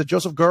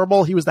 Joseph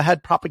Goebbels. He was the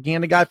head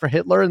propaganda guy for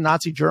Hitler in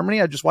Nazi Germany.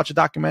 I just watched a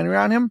documentary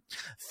on him.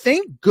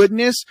 Thank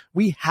goodness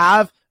we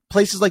have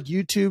places like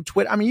YouTube,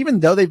 Twitter. I mean, even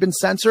though they've been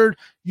censored,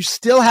 you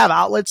still have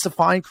outlets to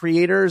find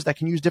creators that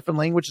can use different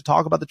language to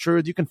talk about the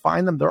truth. You can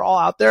find them. They're all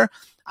out there.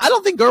 I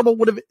don't think Goebbels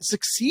would have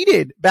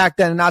succeeded back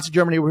then in Nazi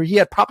Germany, where he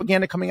had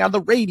propaganda coming out of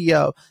the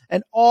radio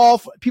and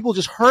all people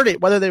just heard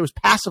it, whether they was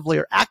passively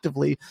or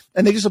actively,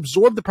 and they just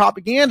absorbed the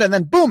propaganda, and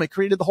then boom, it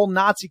created the whole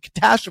Nazi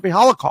catastrophe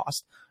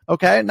Holocaust.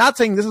 Okay. Not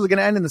saying this is going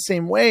to end in the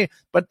same way,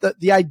 but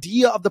the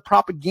idea of the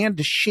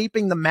propaganda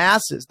shaping the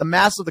masses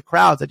of the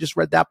crowds. I just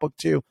read that book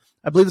too.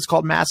 I believe it's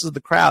called Masses of the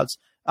Crowds,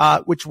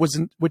 which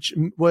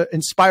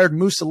inspired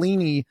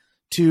Mussolini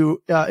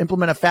to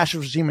implement a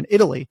fascist regime in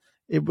Italy.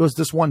 It was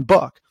this one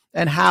book.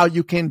 and how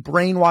you can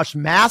brainwash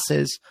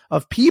masses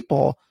of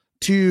people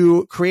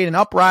to create an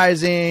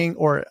uprising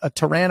or a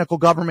tyrannical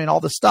government,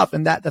 all this stuff.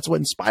 And that's what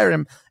inspired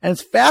him. And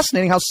it's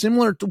fascinating how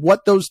similar to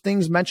what those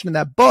things mentioned in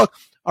that book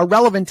are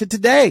relevant to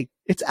today.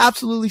 It's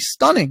absolutely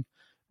stunning,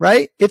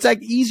 right? It's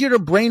like easier to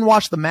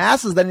brainwash the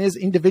masses than it is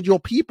individual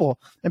people.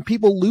 And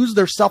people lose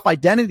their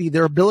self-identity,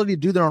 their ability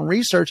to do their own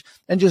research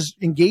and just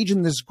engage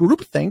in this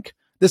groupthink,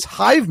 this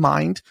hive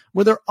mind,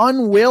 where they're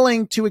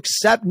unwilling to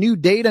accept new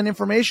data and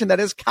information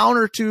that is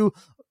counter to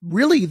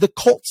really the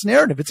cult's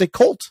narrative. It's a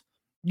cult.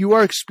 You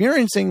are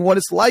experiencing what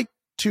it's like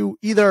to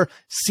either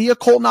see a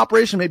cult in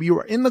operation. Maybe you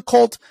are in the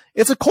cult.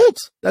 It's a cult.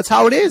 That's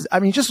how it is. I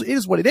mean, just it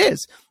is what it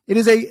is.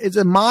 It's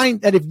a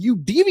mind that if you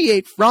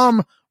deviate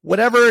from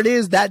whatever it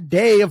is that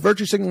day of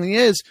virtue signaling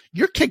is,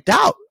 you're kicked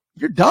out.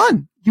 You're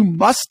done. You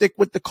must stick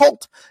with the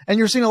cult. And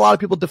you're seeing a lot of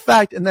people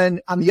defect. And then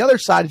on the other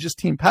side is just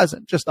Team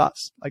Peasant, just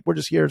us. Like we're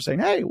just here saying,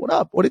 hey, what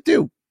up? What'd it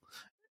do?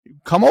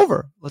 Come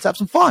over. Let's have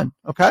some fun.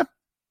 Okay.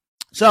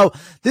 So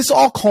this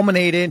all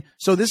culminated.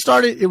 So this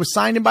started, it was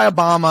signed in by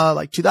Obama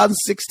like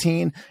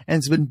 2016 and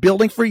it's been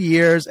building for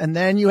years. And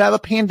then you have a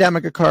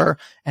pandemic occur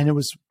and it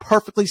was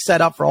perfectly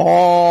set up for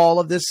all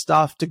of this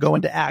stuff to go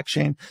into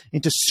action,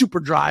 into super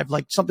drive,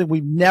 like something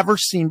we've never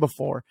seen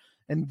before.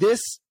 And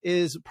this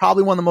is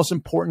probably one of the most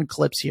important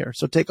clips here.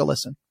 So take a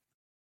listen.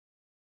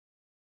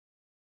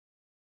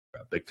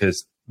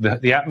 Because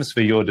the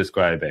atmosphere you're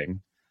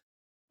describing,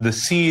 the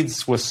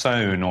seeds were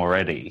sown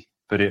already.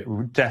 But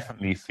it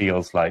definitely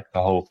feels like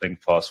the whole thing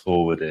fast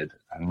forwarded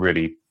and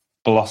really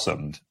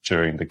blossomed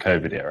during the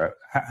COVID era.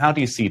 How do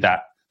you see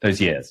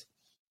those years?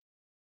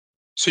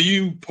 So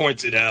you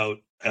pointed out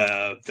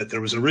that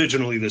there was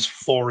originally this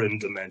foreign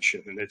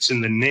dimension, and it's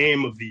in the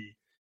name of the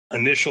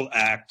initial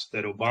act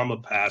that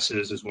Obama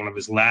passes as one of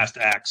his last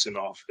acts in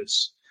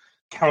office,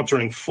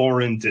 countering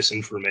foreign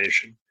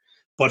disinformation.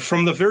 But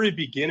from the very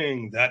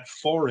beginning, that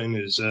foreign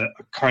is a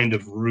kind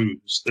of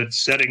ruse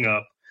that's setting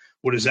up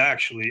what is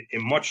actually a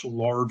much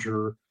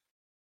larger,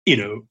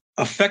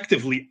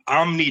 effectively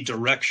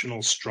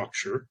omnidirectional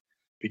structure,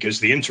 because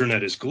the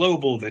internet is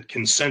global, that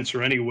can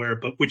censor anywhere,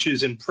 but which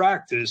is in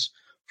practice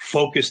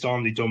focused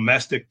on the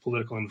domestic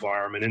political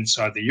environment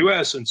inside the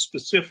US and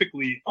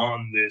specifically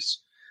on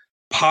this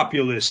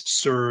populist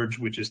surge,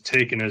 which is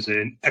taken as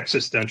an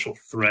existential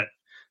threat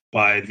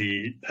by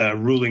the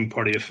ruling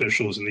party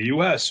officials in the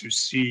US who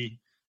see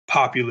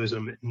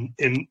populism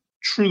in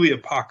truly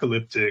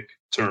apocalyptic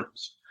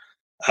terms.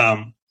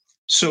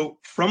 So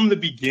from the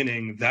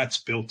beginning, that's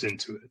built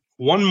into it.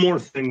 One more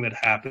thing that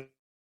happened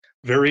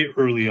very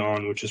early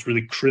on, which is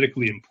really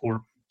critically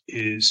important,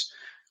 is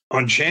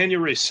on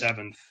January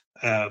 7th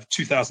of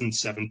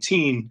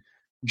 2017,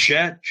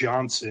 Jet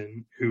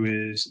Johnson, who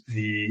is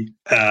the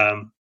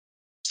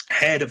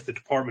head of the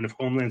Department of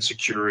Homeland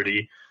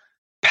Security,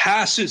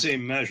 passes a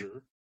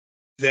measure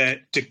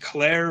that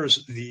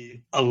declares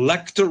the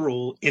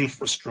electoral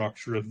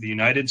infrastructure of the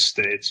United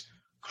States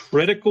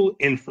critical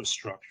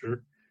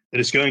infrastructure that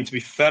is going to be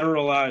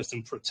federalized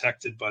and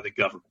protected by the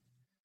government.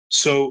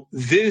 So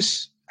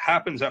this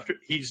happens after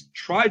he's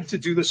tried to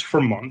do this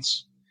for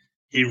months.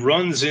 He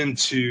runs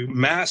into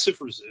massive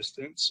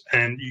resistance,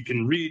 and you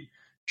can read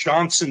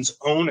Johnson's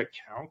own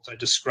account.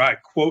 I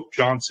quote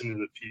Johnson in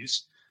the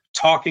piece,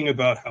 talking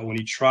about how when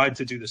he tried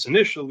to do this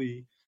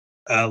initially,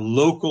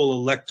 local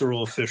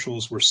electoral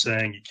officials were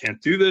saying, you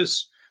can't do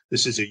this.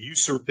 This is a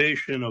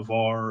usurpation of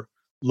our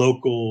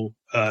local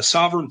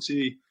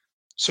sovereignty.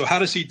 So how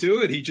does he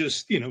do it? He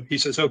just, he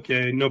says,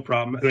 okay, no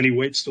problem. And then he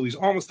waits till he's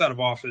almost out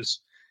of office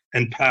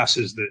and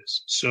passes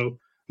this. So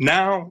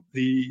now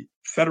the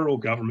federal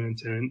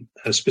government and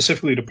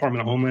specifically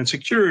Department of Homeland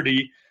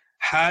Security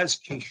has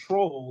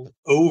control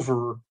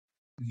over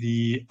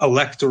the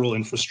electoral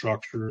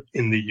infrastructure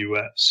in the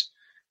US.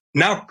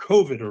 Now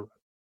COVID arrived.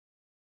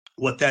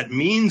 What that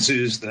means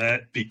is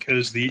that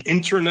because the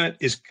internet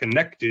is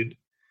connected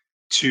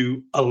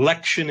to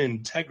election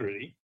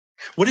integrity,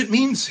 what it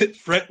means,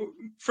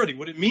 Freddie,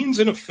 what it means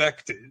in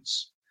effect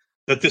is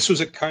that this was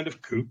a kind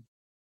of coup,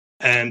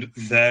 and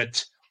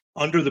that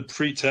under the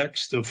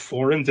pretext of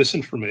foreign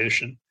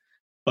disinformation,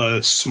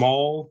 a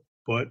small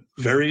but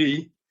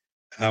very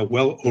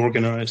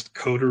well-organized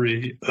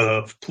coterie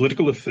of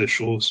political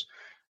officials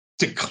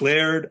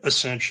declared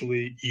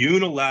essentially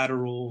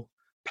unilateral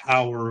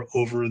power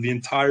over the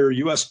entire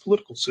U.S.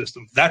 political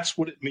system. That's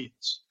what it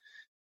means.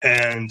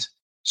 And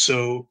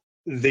so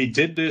they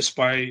did this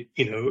by,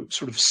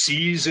 sort of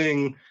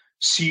seizing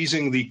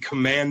the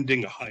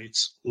commanding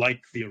heights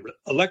like the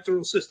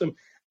electoral system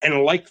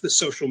and like the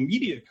social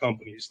media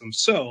companies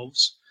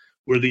themselves,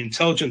 where the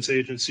intelligence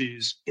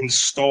agencies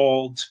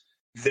installed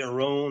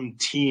their own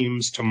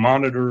teams to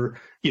monitor,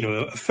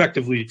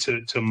 effectively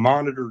to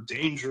monitor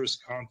dangerous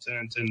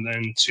content and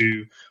then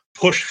to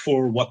push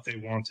for what they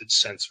wanted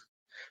censored.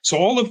 So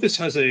all of this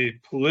has a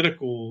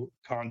political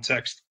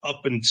context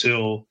up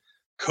until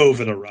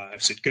COVID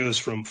arrives. It goes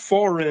from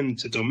foreign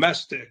to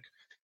domestic,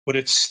 but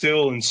it's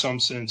still in some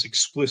sense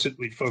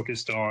explicitly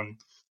focused on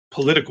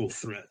political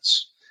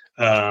threats,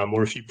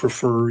 or if you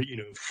prefer,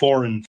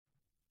 foreign.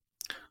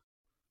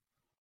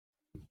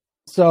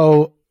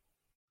 So,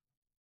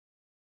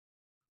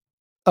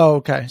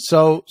 okay.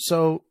 So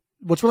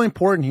what's really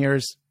important here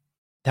is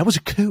that was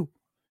a coup.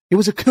 It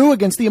was a coup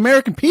against the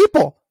American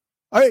people.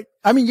 All right.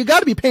 I mean, you got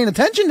to be paying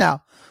attention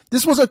now.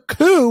 This was a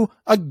coup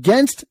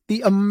against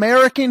the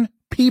American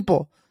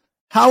people.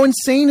 How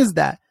insane is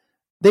that?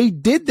 They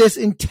did this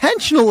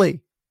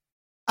intentionally.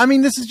 I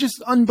mean, this is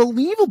just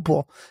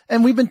unbelievable.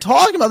 And we've been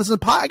talking about this in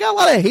the podcast. I got a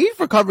lot of hate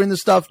for covering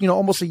this stuff,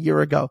 almost a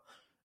year ago.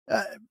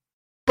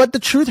 But the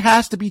truth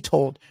has to be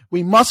told.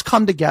 We must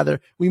come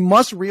together. We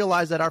must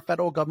realize that our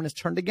federal government is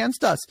turned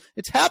against us.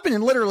 It's happened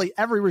in literally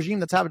every regime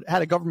that's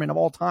had a government of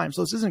all time.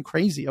 So this isn't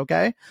crazy,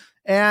 okay?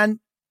 And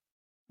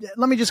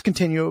let me just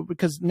continue,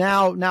 because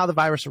now the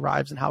virus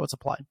arrives and how it's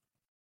applied.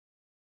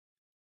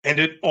 And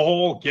it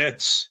all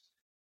gets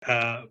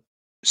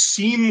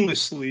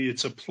seamlessly,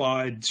 it's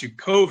applied to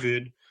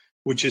COVID,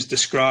 which is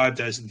described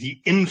as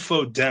the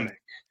infodemic.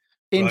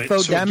 Infodemic,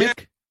 right? So again,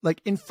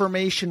 like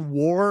information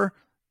war,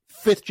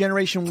 fifth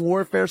generation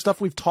warfare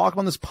stuff we've talked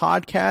on this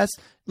podcast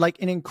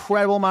like an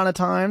incredible amount of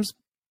times.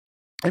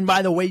 And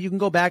by the way, you can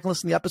go back and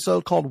listen to the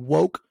episode called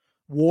Woke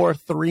War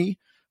 3,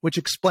 which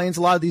explains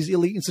a lot of these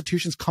elite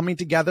institutions coming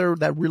together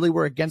that really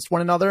were against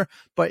one another,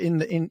 but in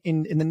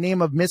the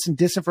name of mis and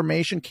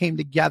disinformation came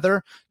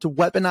together to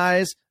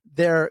weaponize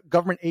their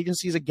government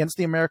agencies against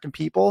the American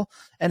people,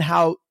 and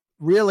how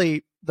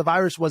really the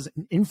virus was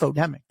an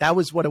infodemic. That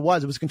was what it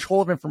was. It was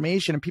control of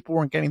information, and people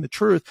weren't getting the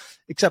truth,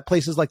 except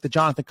places like the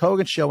Jonathan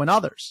Kogan show and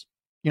others.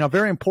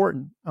 Very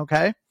important.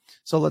 Okay.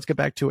 So let's get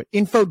back to it.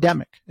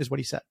 Infodemic is what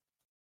he said.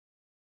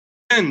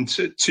 And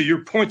to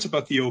your points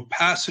about the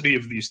opacity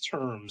of these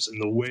terms and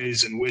the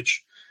ways in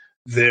which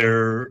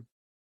they're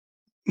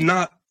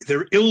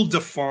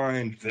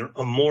ill-defined, they're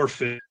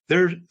amorphic,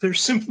 they're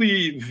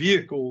simply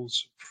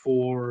vehicles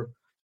for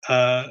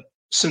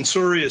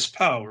censorious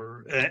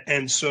power.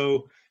 And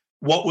so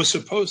what was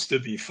supposed to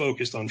be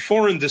focused on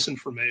foreign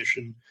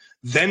disinformation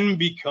then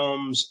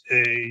becomes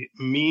a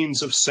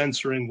means of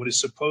censoring what is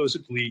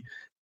supposedly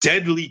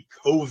deadly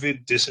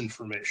COVID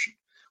disinformation,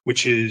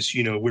 which is,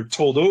 we're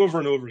told over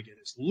and over again,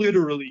 is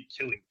literally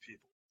killing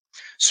people.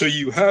 So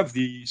you have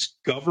these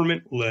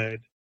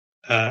government-led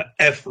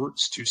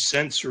efforts to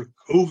censor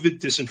COVID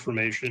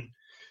disinformation.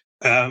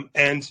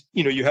 And,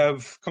 you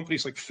have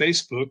companies like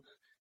Facebook,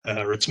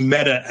 or it's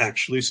Meta,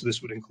 actually, so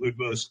this would include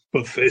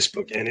both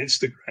Facebook and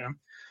Instagram,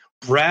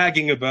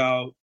 bragging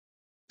about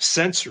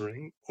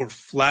censoring or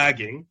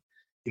flagging,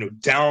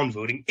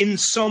 downvoting, in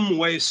some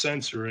way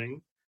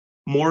censoring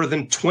more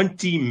than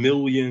 20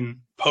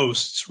 million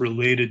posts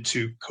related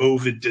to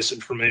COVID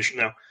disinformation.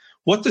 Now,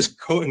 what does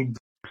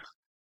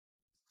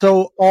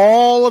So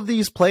all of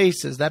these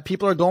places that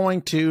people are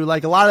going to,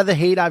 like a lot of the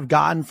hate I've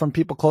gotten from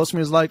people close to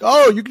me is like,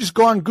 oh, you can just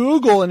go on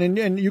Google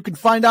and you can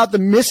find out the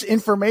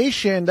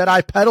misinformation that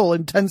I peddle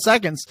in 10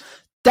 seconds.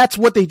 That's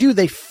what they do.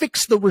 They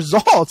fix the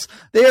results.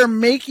 They are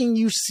making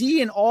you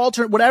see an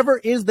alternate, whatever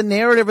is the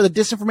narrative or the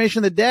disinformation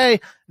of the day.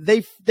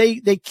 They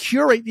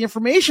curate the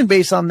information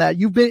based on that.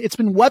 It's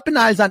been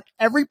weaponized on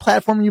every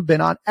platform you've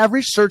been on,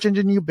 every search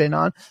engine you've been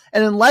on.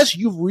 And unless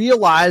you've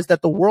realized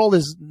that the world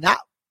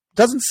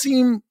doesn't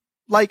seem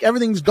like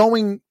everything's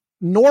going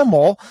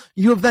normal,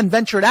 you have then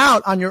ventured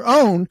out on your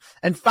own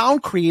and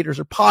found creators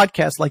or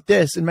podcasts like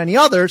this and many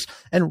others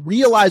and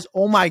realized,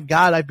 oh my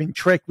God, I've been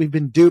tricked. We've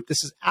been duped.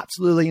 This is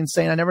absolutely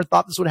insane. I never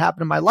thought this would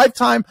happen in my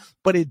lifetime,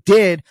 but it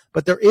did.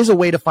 But there is a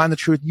way to find the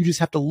truth. You just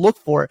have to look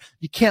for it.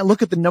 You can't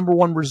look at the number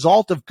one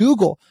result of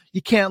Google.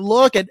 You can't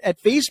look at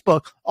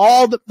Facebook.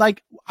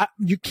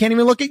 You can't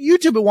even look at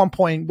YouTube at one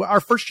point.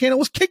 Our first channel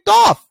was kicked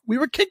off. We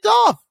were kicked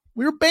off.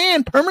 We were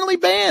banned, permanently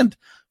banned.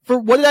 For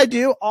what did I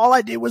do? All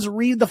I did was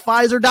read the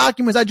Pfizer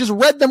documents. I just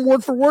read them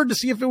word for word to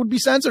see if it would be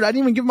censored. I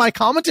didn't even give my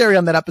commentary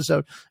on that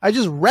episode. I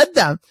just read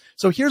them.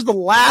 So here's the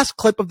last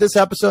clip of this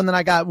episode. And then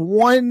I got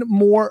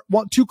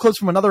two clips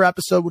from another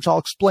episode, which I'll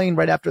explain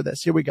right after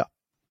this. Here we go.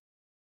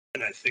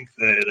 And I think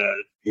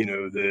that,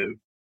 the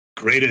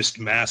greatest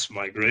mass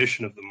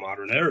migration of the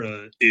modern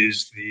era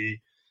is the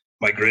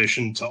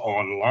migration to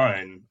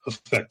online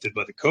affected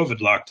by the COVID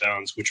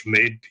lockdowns, which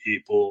made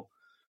people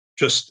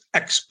just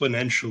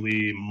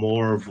exponentially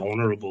more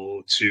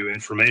vulnerable to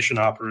information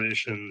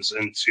operations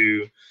and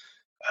to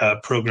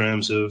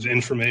programs of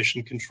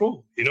information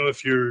control.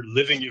 If you're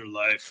living your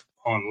life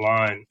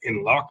online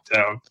in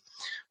lockdown,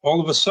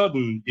 all of a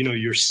sudden,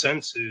 your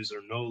senses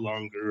are no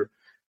longer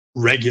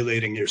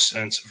regulating your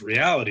sense of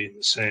reality in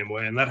the same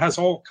way. And that has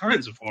all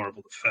kinds of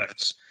horrible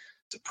effects.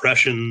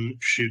 Depression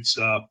shoots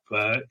up.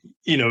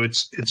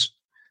 It's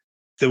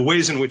the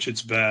ways in which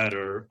it's bad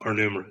are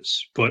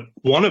numerous. But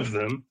one of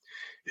them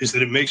is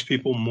that it makes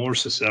people more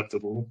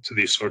susceptible to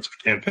these sorts of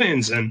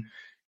campaigns. And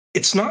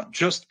it's not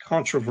just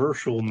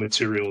controversial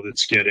material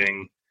that's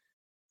getting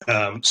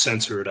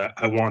censored,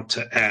 I want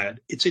to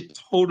add. It's a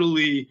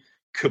totally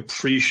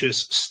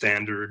capricious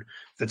standard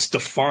that's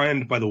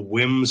defined by the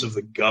whims of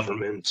the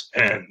government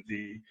and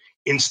the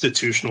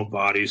institutional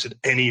bodies at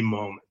any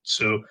moment.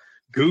 So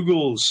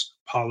Google's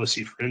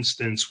policy, for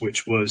instance,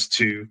 which was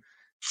to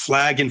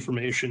flag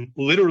information,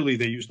 literally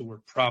they use the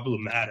word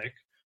problematic,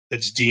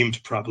 that's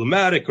deemed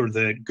problematic or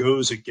that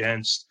goes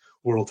against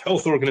World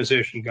Health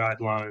Organization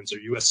guidelines or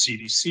US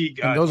CDC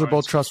guidelines. And those are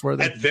both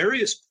trustworthy. At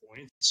various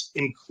points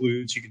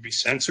includes you could be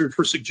censored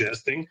for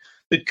suggesting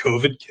that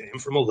COVID came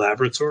from a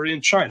laboratory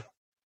in China,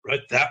 right?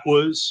 That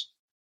was,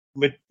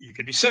 but you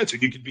could be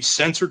censored. You could be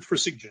censored for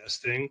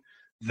suggesting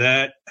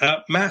that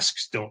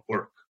masks don't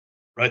work,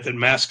 right? That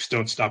masks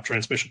don't stop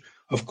transmission.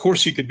 Of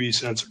course, you could be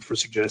censored for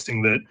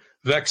suggesting that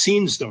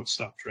vaccines don't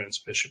stop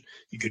transmission.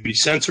 You could be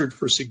censored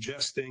for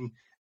suggesting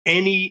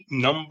any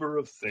number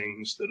of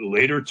things that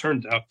later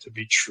turned out to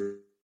be true.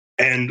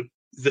 And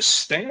the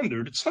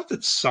standard, it's not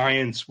that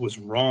science was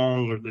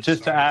wrong or that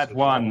just to add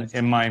one,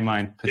 in my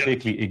mind,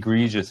 particularly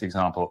egregious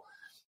example.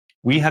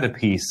 We had a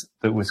piece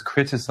that was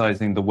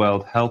criticizing the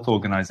World Health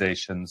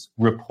Organization's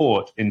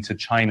report into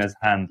China's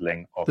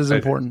handling of this is COVID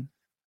important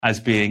as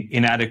being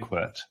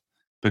inadequate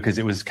because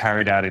it was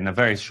carried out in a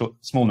very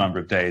small number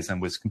of days and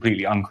was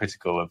completely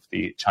uncritical of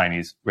the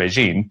Chinese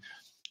regime.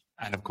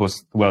 And of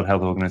course, the World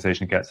Health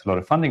Organization gets a lot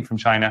of funding from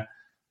China.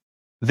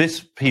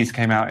 This piece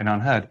came out in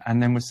Unheard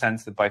and then was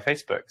censored by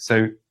Facebook.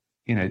 So,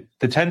 you know,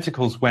 the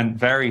tentacles went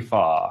very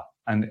far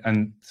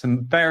and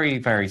some very,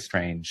 very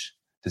strange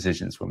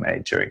decisions were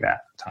made during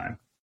that time.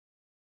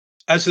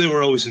 As they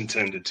were always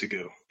intended to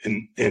go,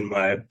 in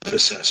my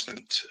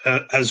assessment,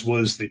 as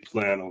was the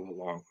plan all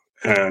along.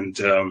 And,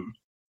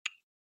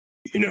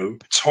 you know,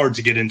 it's hard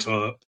to get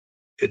into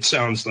it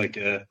sounds like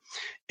a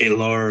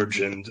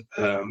large and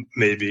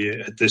maybe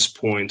at this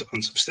point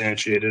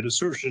unsubstantiated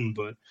assertion,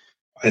 but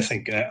I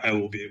think I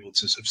will be able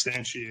to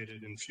substantiate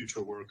it in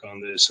future work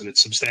on this. And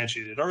it's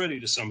substantiated already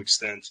to some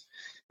extent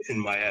in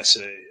my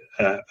essay,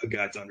 A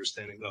Guide to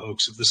Understanding the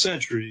Hoax of the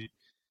Century.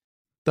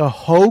 The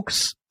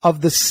hoax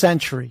of the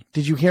century.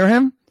 Did you hear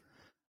him?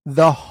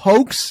 The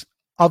hoax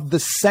of the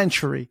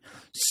century.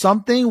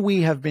 Something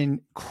we have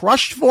been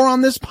crushed for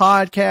on this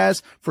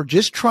podcast for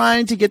just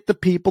trying to get the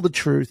people the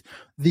truth.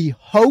 The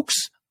hoax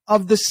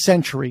of the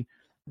century.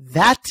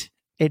 That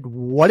is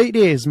what it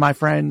is, my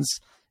friends.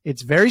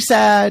 It's very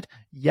sad.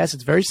 Yes,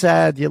 it's very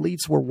sad. The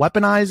elites were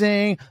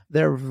weaponizing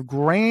their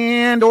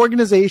grand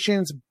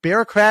organizations,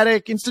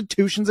 bureaucratic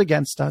institutions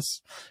against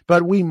us.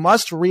 But we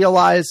must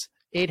realize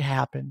it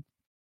happened.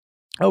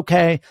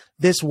 Okay,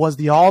 this was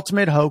the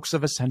ultimate hoax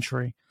of a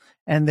century.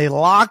 And they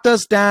locked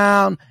us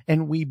down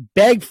and we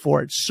begged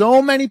for it.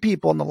 So many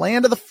people in the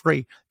land of the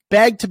free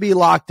begged to be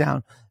locked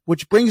down,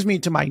 which brings me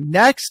to my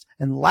next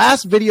and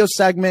last video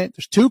segment.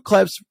 There's 2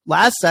 clips,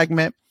 last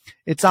segment.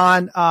 It's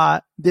on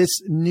this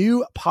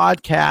new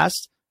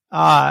podcast,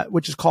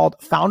 which is called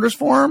Founders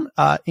Forum,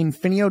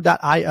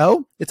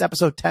 Infinio.io. It's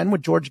episode 10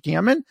 with George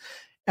Gammon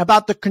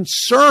about the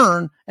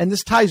concern, and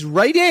this ties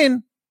right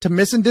in to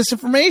mis and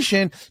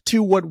disinformation,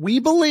 to what we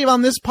believe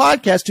on this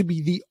podcast to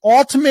be the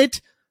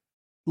ultimate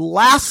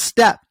last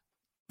step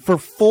for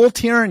full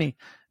tyranny.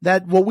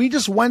 That what we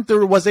just went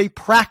through was a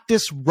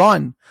practice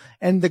run.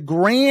 And the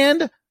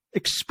grand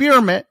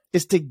experiment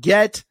is to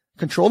get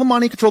control the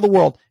money, control the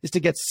world, is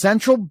to get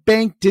central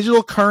bank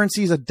digital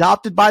currencies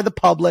adopted by the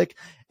public.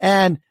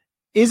 And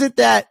is it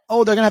that,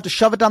 they're going to have to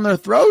shove it down their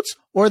throats,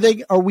 or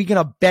are we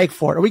going to beg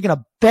for it? Are we going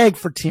to beg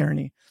for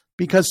tyranny?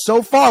 Because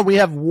so far we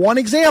have one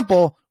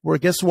example where,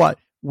 guess what?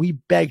 We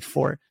begged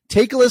for it.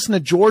 Take a listen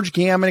to George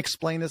Gammon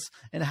explain this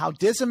and how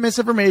dis and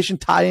misinformation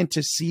tie into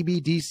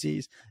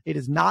CBDCs. It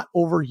is not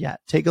over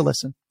yet. Take a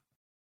listen.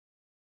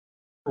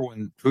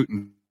 When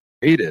Putin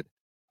invaded,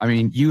 I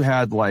mean, you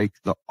had like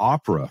the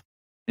opera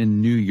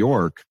in New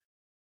York,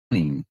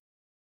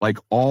 like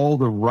all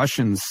the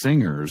Russian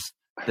singers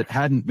that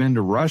hadn't been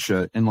to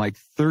Russia in like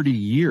 30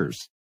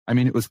 years. I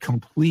mean, it was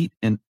complete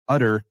and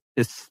utter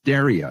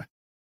hysteria.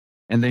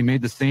 And they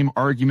made the same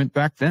argument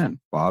back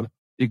then, Bob.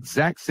 The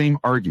exact same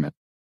argument.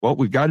 Well,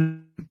 we've got,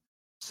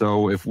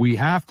 so if we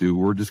have to,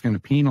 we're just going to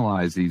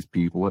penalize these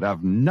people that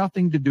have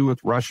nothing to do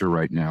with Russia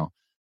right now,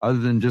 other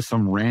than just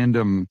some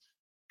random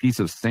piece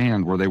of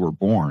sand where they were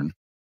born.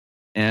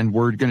 And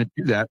we're going to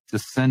do that to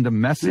send a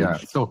message. Yeah.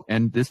 So,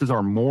 and this is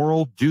our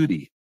moral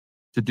duty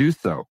to do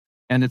so.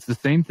 And it's the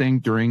same thing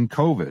during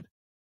COVID,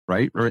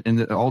 right?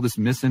 And all this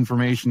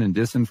misinformation and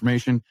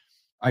disinformation.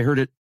 I heard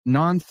it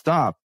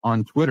nonstop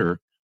on Twitter,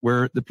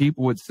 where the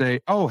people would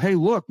say, oh, hey,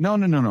 look,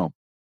 no.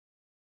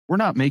 We're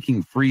not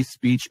making free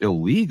speech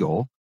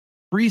illegal.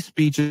 Free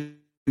speech is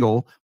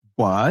illegal,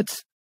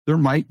 but there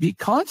might be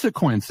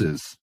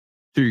consequences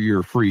to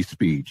your free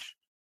speech.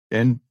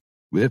 And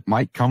it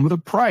might come with a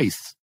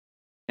price.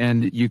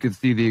 And you can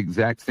see the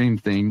exact same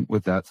thing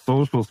with that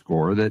social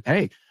score that,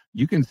 hey,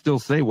 you can still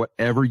say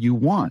whatever you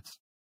want,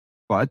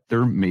 but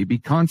there may be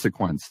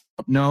consequence.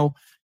 No,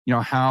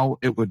 how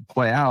it would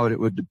play out, it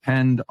would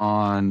depend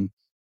on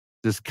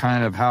this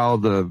kind of how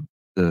the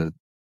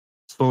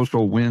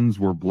social winds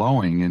were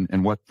blowing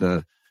and what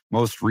the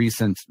most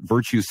recent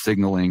virtue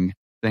signaling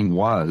thing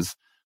was.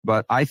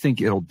 But I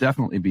think it'll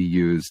definitely be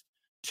used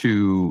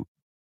to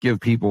give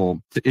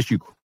people to issue,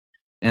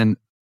 and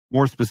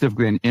more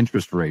specifically an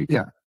interest rate.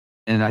 Yeah.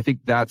 And I think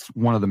that's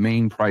one of the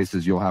main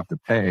prices you'll have to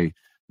pay,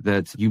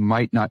 that you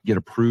might not get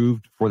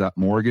approved for that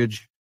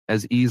mortgage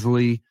as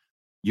easily,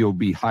 you'll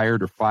be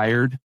hired or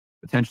fired,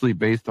 potentially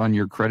based on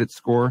your credit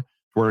score,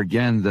 where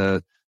again,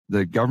 the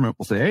government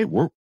will say, hey,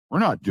 we're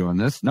not doing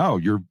this. No,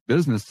 your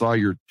business saw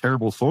your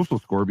terrible social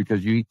score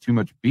because you eat too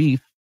much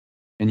beef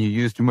and you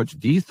use too much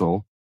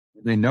diesel.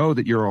 They know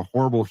that you're a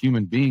horrible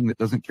human being that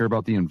doesn't care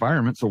about the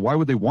environment. So why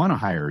would they want to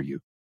hire you?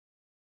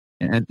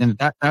 And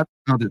that's how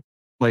it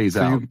plays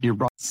out.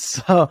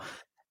 So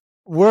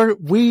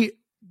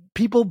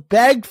people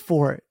begged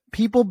for it.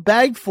 People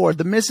begged for it.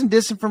 The mis and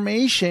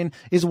disinformation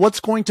is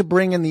what's going to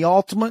bring in the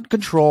ultimate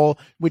control,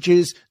 which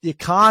is the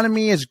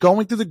economy is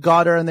going through the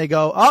gutter and they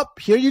go, up,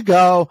 here you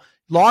go.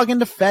 Log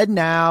into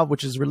FedNow,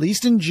 which is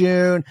released in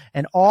June,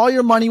 and all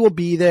your money will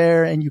be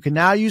there, and you can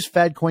now use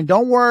FedCoin.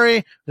 Don't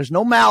worry. There's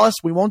no malice.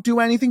 We won't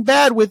do anything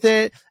bad with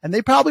it, and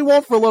they probably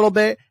won't for a little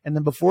bit, and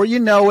then before you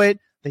know it,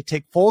 they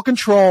take full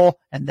control,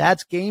 and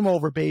that's game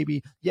over,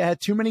 baby. You had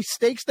too many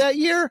steaks that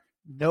year?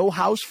 No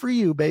house for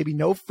you, baby.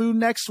 No food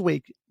next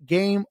week.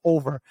 Game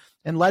over.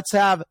 And let's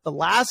have the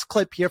last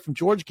clip here from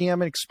George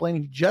Gammon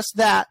explaining just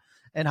that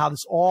and how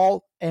this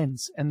all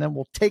ends, and then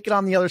we'll take it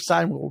on the other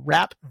side, and we'll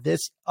wrap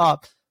this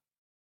up.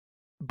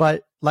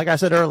 But like I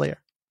said earlier,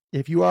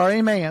 if you are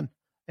a man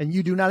and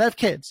you do not have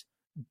kids,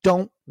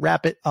 don't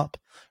wrap it up.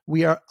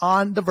 We are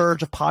on the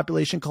verge of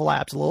population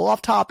collapse. A little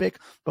off topic,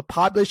 but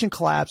population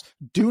collapse.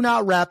 Do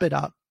not wrap it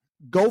up.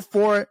 Go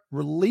for it,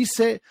 release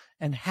it,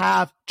 and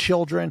have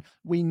children.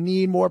 We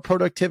need more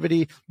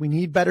productivity. We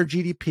need better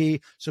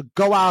GDP. So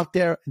go out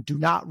there and do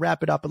not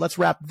wrap it up. But let's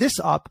wrap this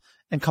up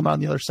and come out on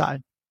the other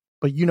side.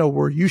 But you know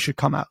where you should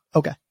come out.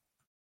 Okay.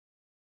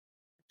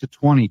 To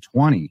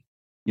 2020.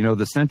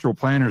 The central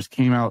planners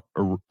came out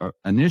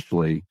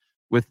initially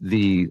with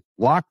the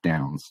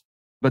lockdowns,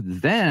 but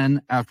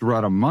then after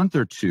about a month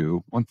or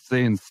two, once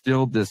they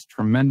instilled this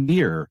tremendous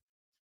fear,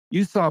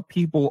 you saw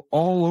people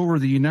all over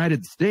the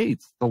United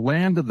States, the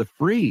land of the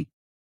free,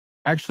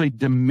 actually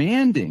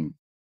demanding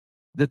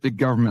that the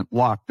government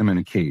lock them in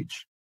a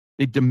cage.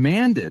 They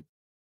demanded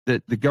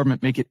that the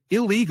government make it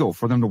illegal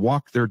for them to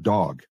walk their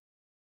dog.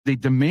 They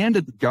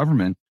demanded the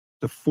government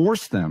to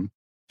force them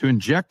to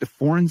inject a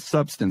foreign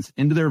substance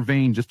into their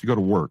vein just to go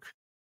to work.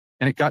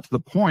 And it got to the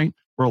point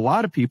where a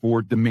lot of people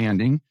were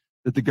demanding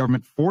that the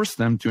government force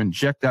them to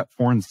inject that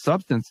foreign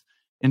substance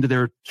into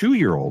their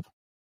 2-year-old.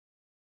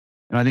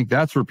 And I think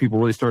that's where people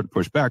really started to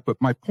push back. But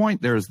my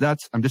point there is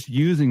I'm just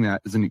using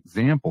that as an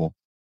example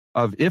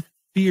of if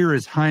fear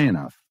is high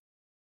enough,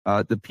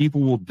 the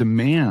people will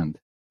demand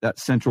that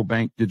central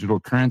bank digital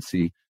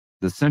currency.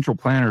 The central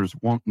planners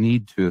won't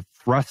need to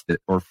thrust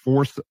it or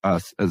force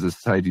us as a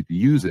society to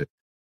use it.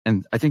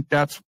 And I think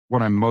that's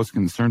what I'm most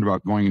concerned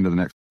about going into the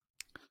next.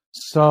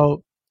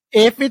 So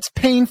if it's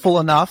painful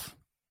enough,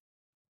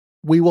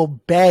 we will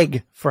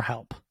beg for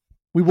help.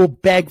 We will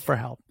beg for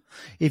help.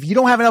 If you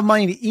don't have enough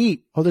money to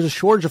eat or there's a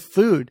shortage of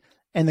food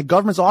and the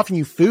government's offering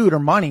you food or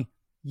money,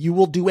 you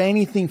will do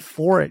anything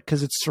for it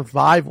because it's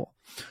survival.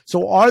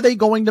 So are they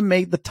going to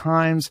make the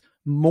times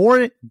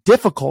more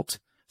difficult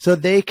so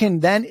they can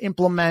then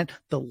implement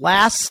the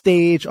last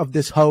stage of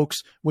this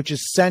hoax, which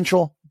is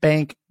central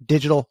bank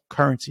digital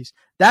currencies?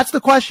 That's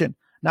the question.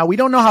 Now, we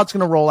don't know how it's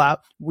going to roll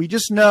out. We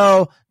just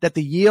know that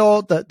the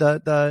yield, the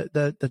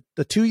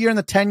 2-year and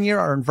the 10-year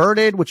are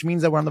inverted, which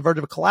means that we're on the verge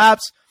of a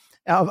collapse,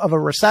 of a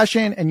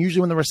recession. And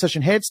usually when the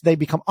recession hits, they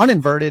become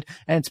uninverted,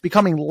 and it's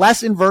becoming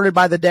less inverted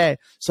by the day.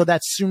 So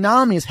that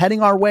tsunami is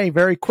heading our way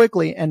very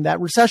quickly, and that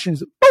recession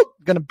is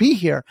going to be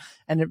here.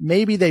 And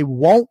maybe they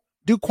won't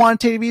do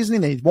quantitative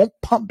easing. They won't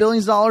pump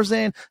billions of dollars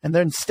in. And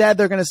then instead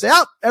they're going to say,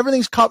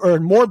 everything's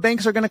covered. More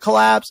banks are going to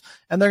collapse.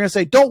 And they're going to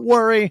say, don't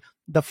worry.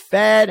 The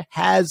Fed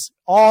has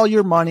all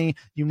your money.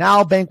 You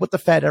now bank with the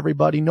Fed,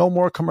 everybody. No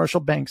more commercial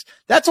banks.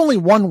 That's only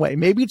one way.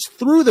 Maybe it's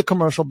through the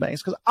commercial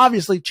banks, because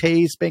obviously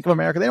Chase, Bank of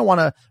America, they don't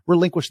want to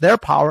relinquish their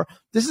power.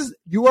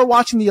 You are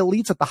watching the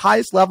elites at the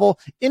highest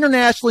level,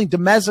 internationally,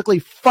 domestically,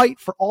 fight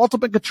for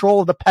ultimate control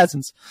of the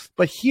peasants.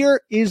 But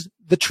here is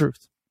the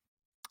truth.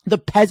 The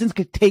peasants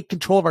can take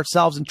control of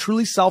ourselves and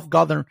truly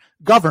self-govern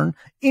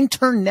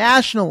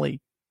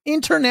internationally.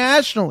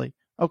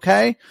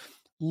 Okay?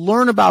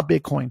 Learn about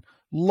Bitcoin.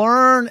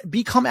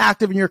 Become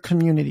active in your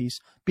communities,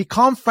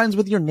 become friends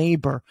with your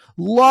neighbor,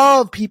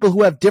 love people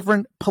who have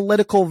different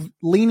political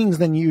leanings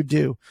than you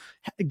do.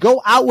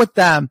 Go out with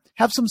them,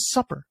 have some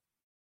supper,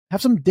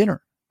 have some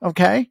dinner.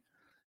 Okay.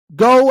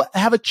 Go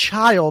have a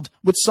child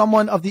with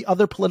someone of the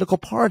other political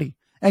party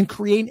and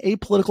create an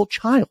apolitical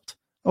child.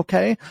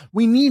 Okay.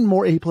 We need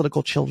more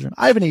apolitical children.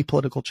 I have an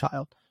apolitical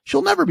child.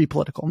 She'll never be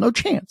political. No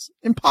chance.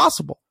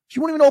 Impossible. She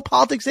won't even know what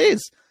politics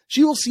is.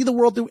 She will see the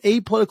world through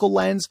a political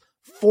lens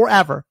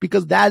forever,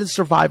 because that is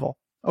survival.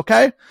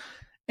 Okay.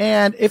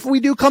 And if we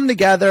do come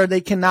together, they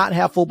cannot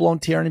have full blown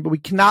tyranny, but we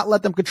cannot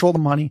let them control the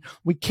money.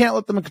 We can't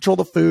let them control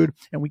the food,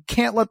 and we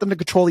can't let them to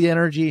control the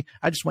energy.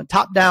 I just went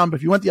top down, but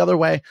if you went the other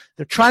way,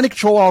 they're trying to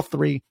control all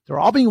three. They're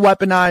all being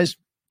weaponized,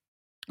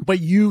 but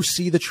you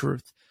see the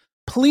truth.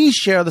 Please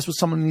share this with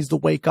someone who needs to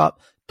wake up.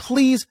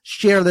 Please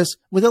share this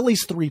with at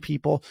least 3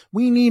 people.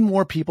 We need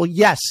more people.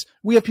 Yes,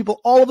 we have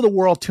people all over the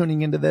world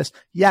tuning into this.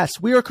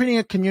 Yes, we are creating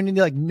a community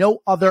like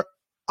no other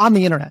on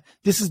the internet.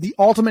 This is the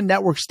ultimate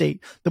network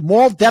state. The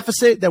moral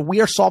deficit that we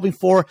are solving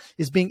for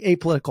is being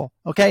apolitical.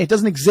 Okay. It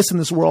doesn't exist in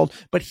this world,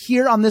 but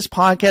here on this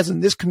podcast,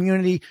 in this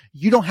community,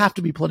 you don't have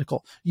to be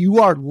political. You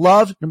are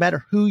loved no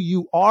matter who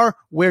you are,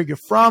 where you're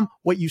from,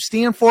 what you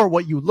stand for,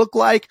 what you look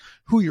like,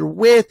 who you're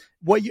with,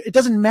 it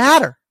doesn't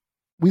matter.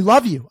 We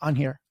love you on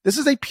here. This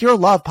is a pure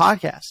love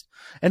podcast,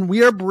 and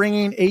we are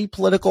bringing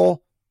apolitical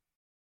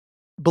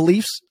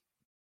beliefs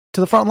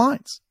to the front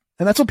lines.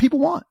 And that's what people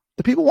want.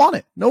 The people want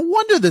it. No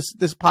wonder this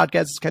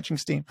podcast is catching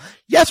steam.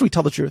 Yes, we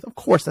tell the truth. Of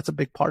course, that's a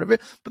big part of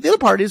it. But the other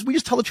part is we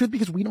just tell the truth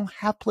because we don't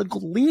have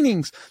political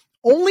leanings.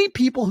 Only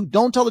people who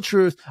don't tell the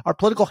truth are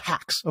political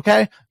hacks,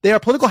 okay? They are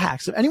political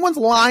hacks. If anyone's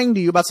lying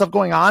to you about stuff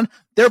going on,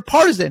 they're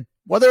partisan.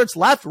 Whether it's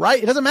left,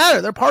 right, it doesn't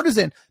matter. They're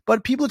partisan.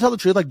 But people who tell the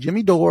truth, like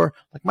Jimmy Dore,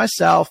 like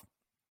myself,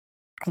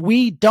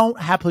 we don't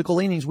have political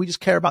leanings. We just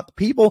care about the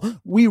people.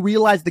 We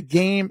realize the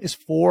game is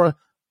for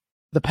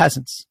the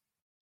peasants.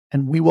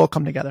 And we will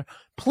come together.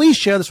 Please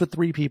share this with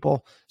 3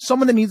 people,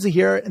 someone that needs to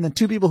hear it, and then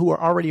 2 people who are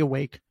already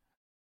awake.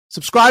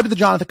 Subscribe to the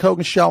Jonathan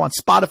Kogan Show on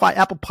Spotify,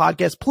 Apple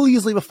Podcasts.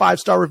 Please leave a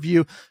 5-star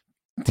review.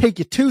 It'll take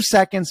you 2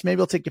 seconds. Maybe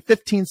it'll take you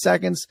 15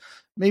 seconds.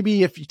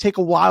 Maybe if you take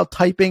a while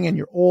typing and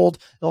you're old,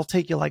 it'll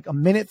take you like a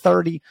minute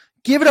 30.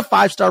 Give it a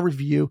 5-star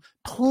review.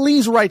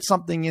 Please write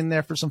something in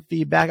there for some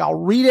feedback. I'll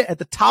read it at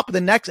the top of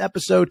the next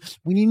episode.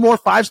 We need more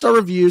 5-star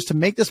reviews to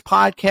make this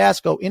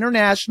podcast go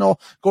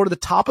international, go to the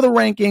top of the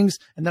rankings,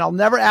 and then I'll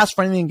never ask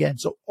for anything again.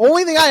 So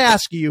only thing I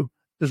ask you,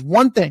 there's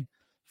one thing.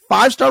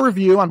 5-star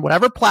review on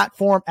whatever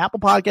platform,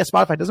 Apple Podcast,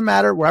 Spotify, doesn't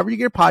matter, wherever you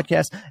get your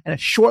podcast, and a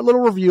short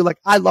little review like,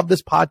 I love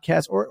this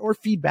podcast, or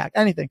feedback,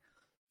 anything.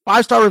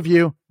 5-star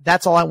review.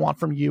 That's all I want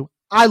from you.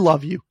 I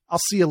love you. I'll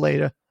see you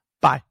later.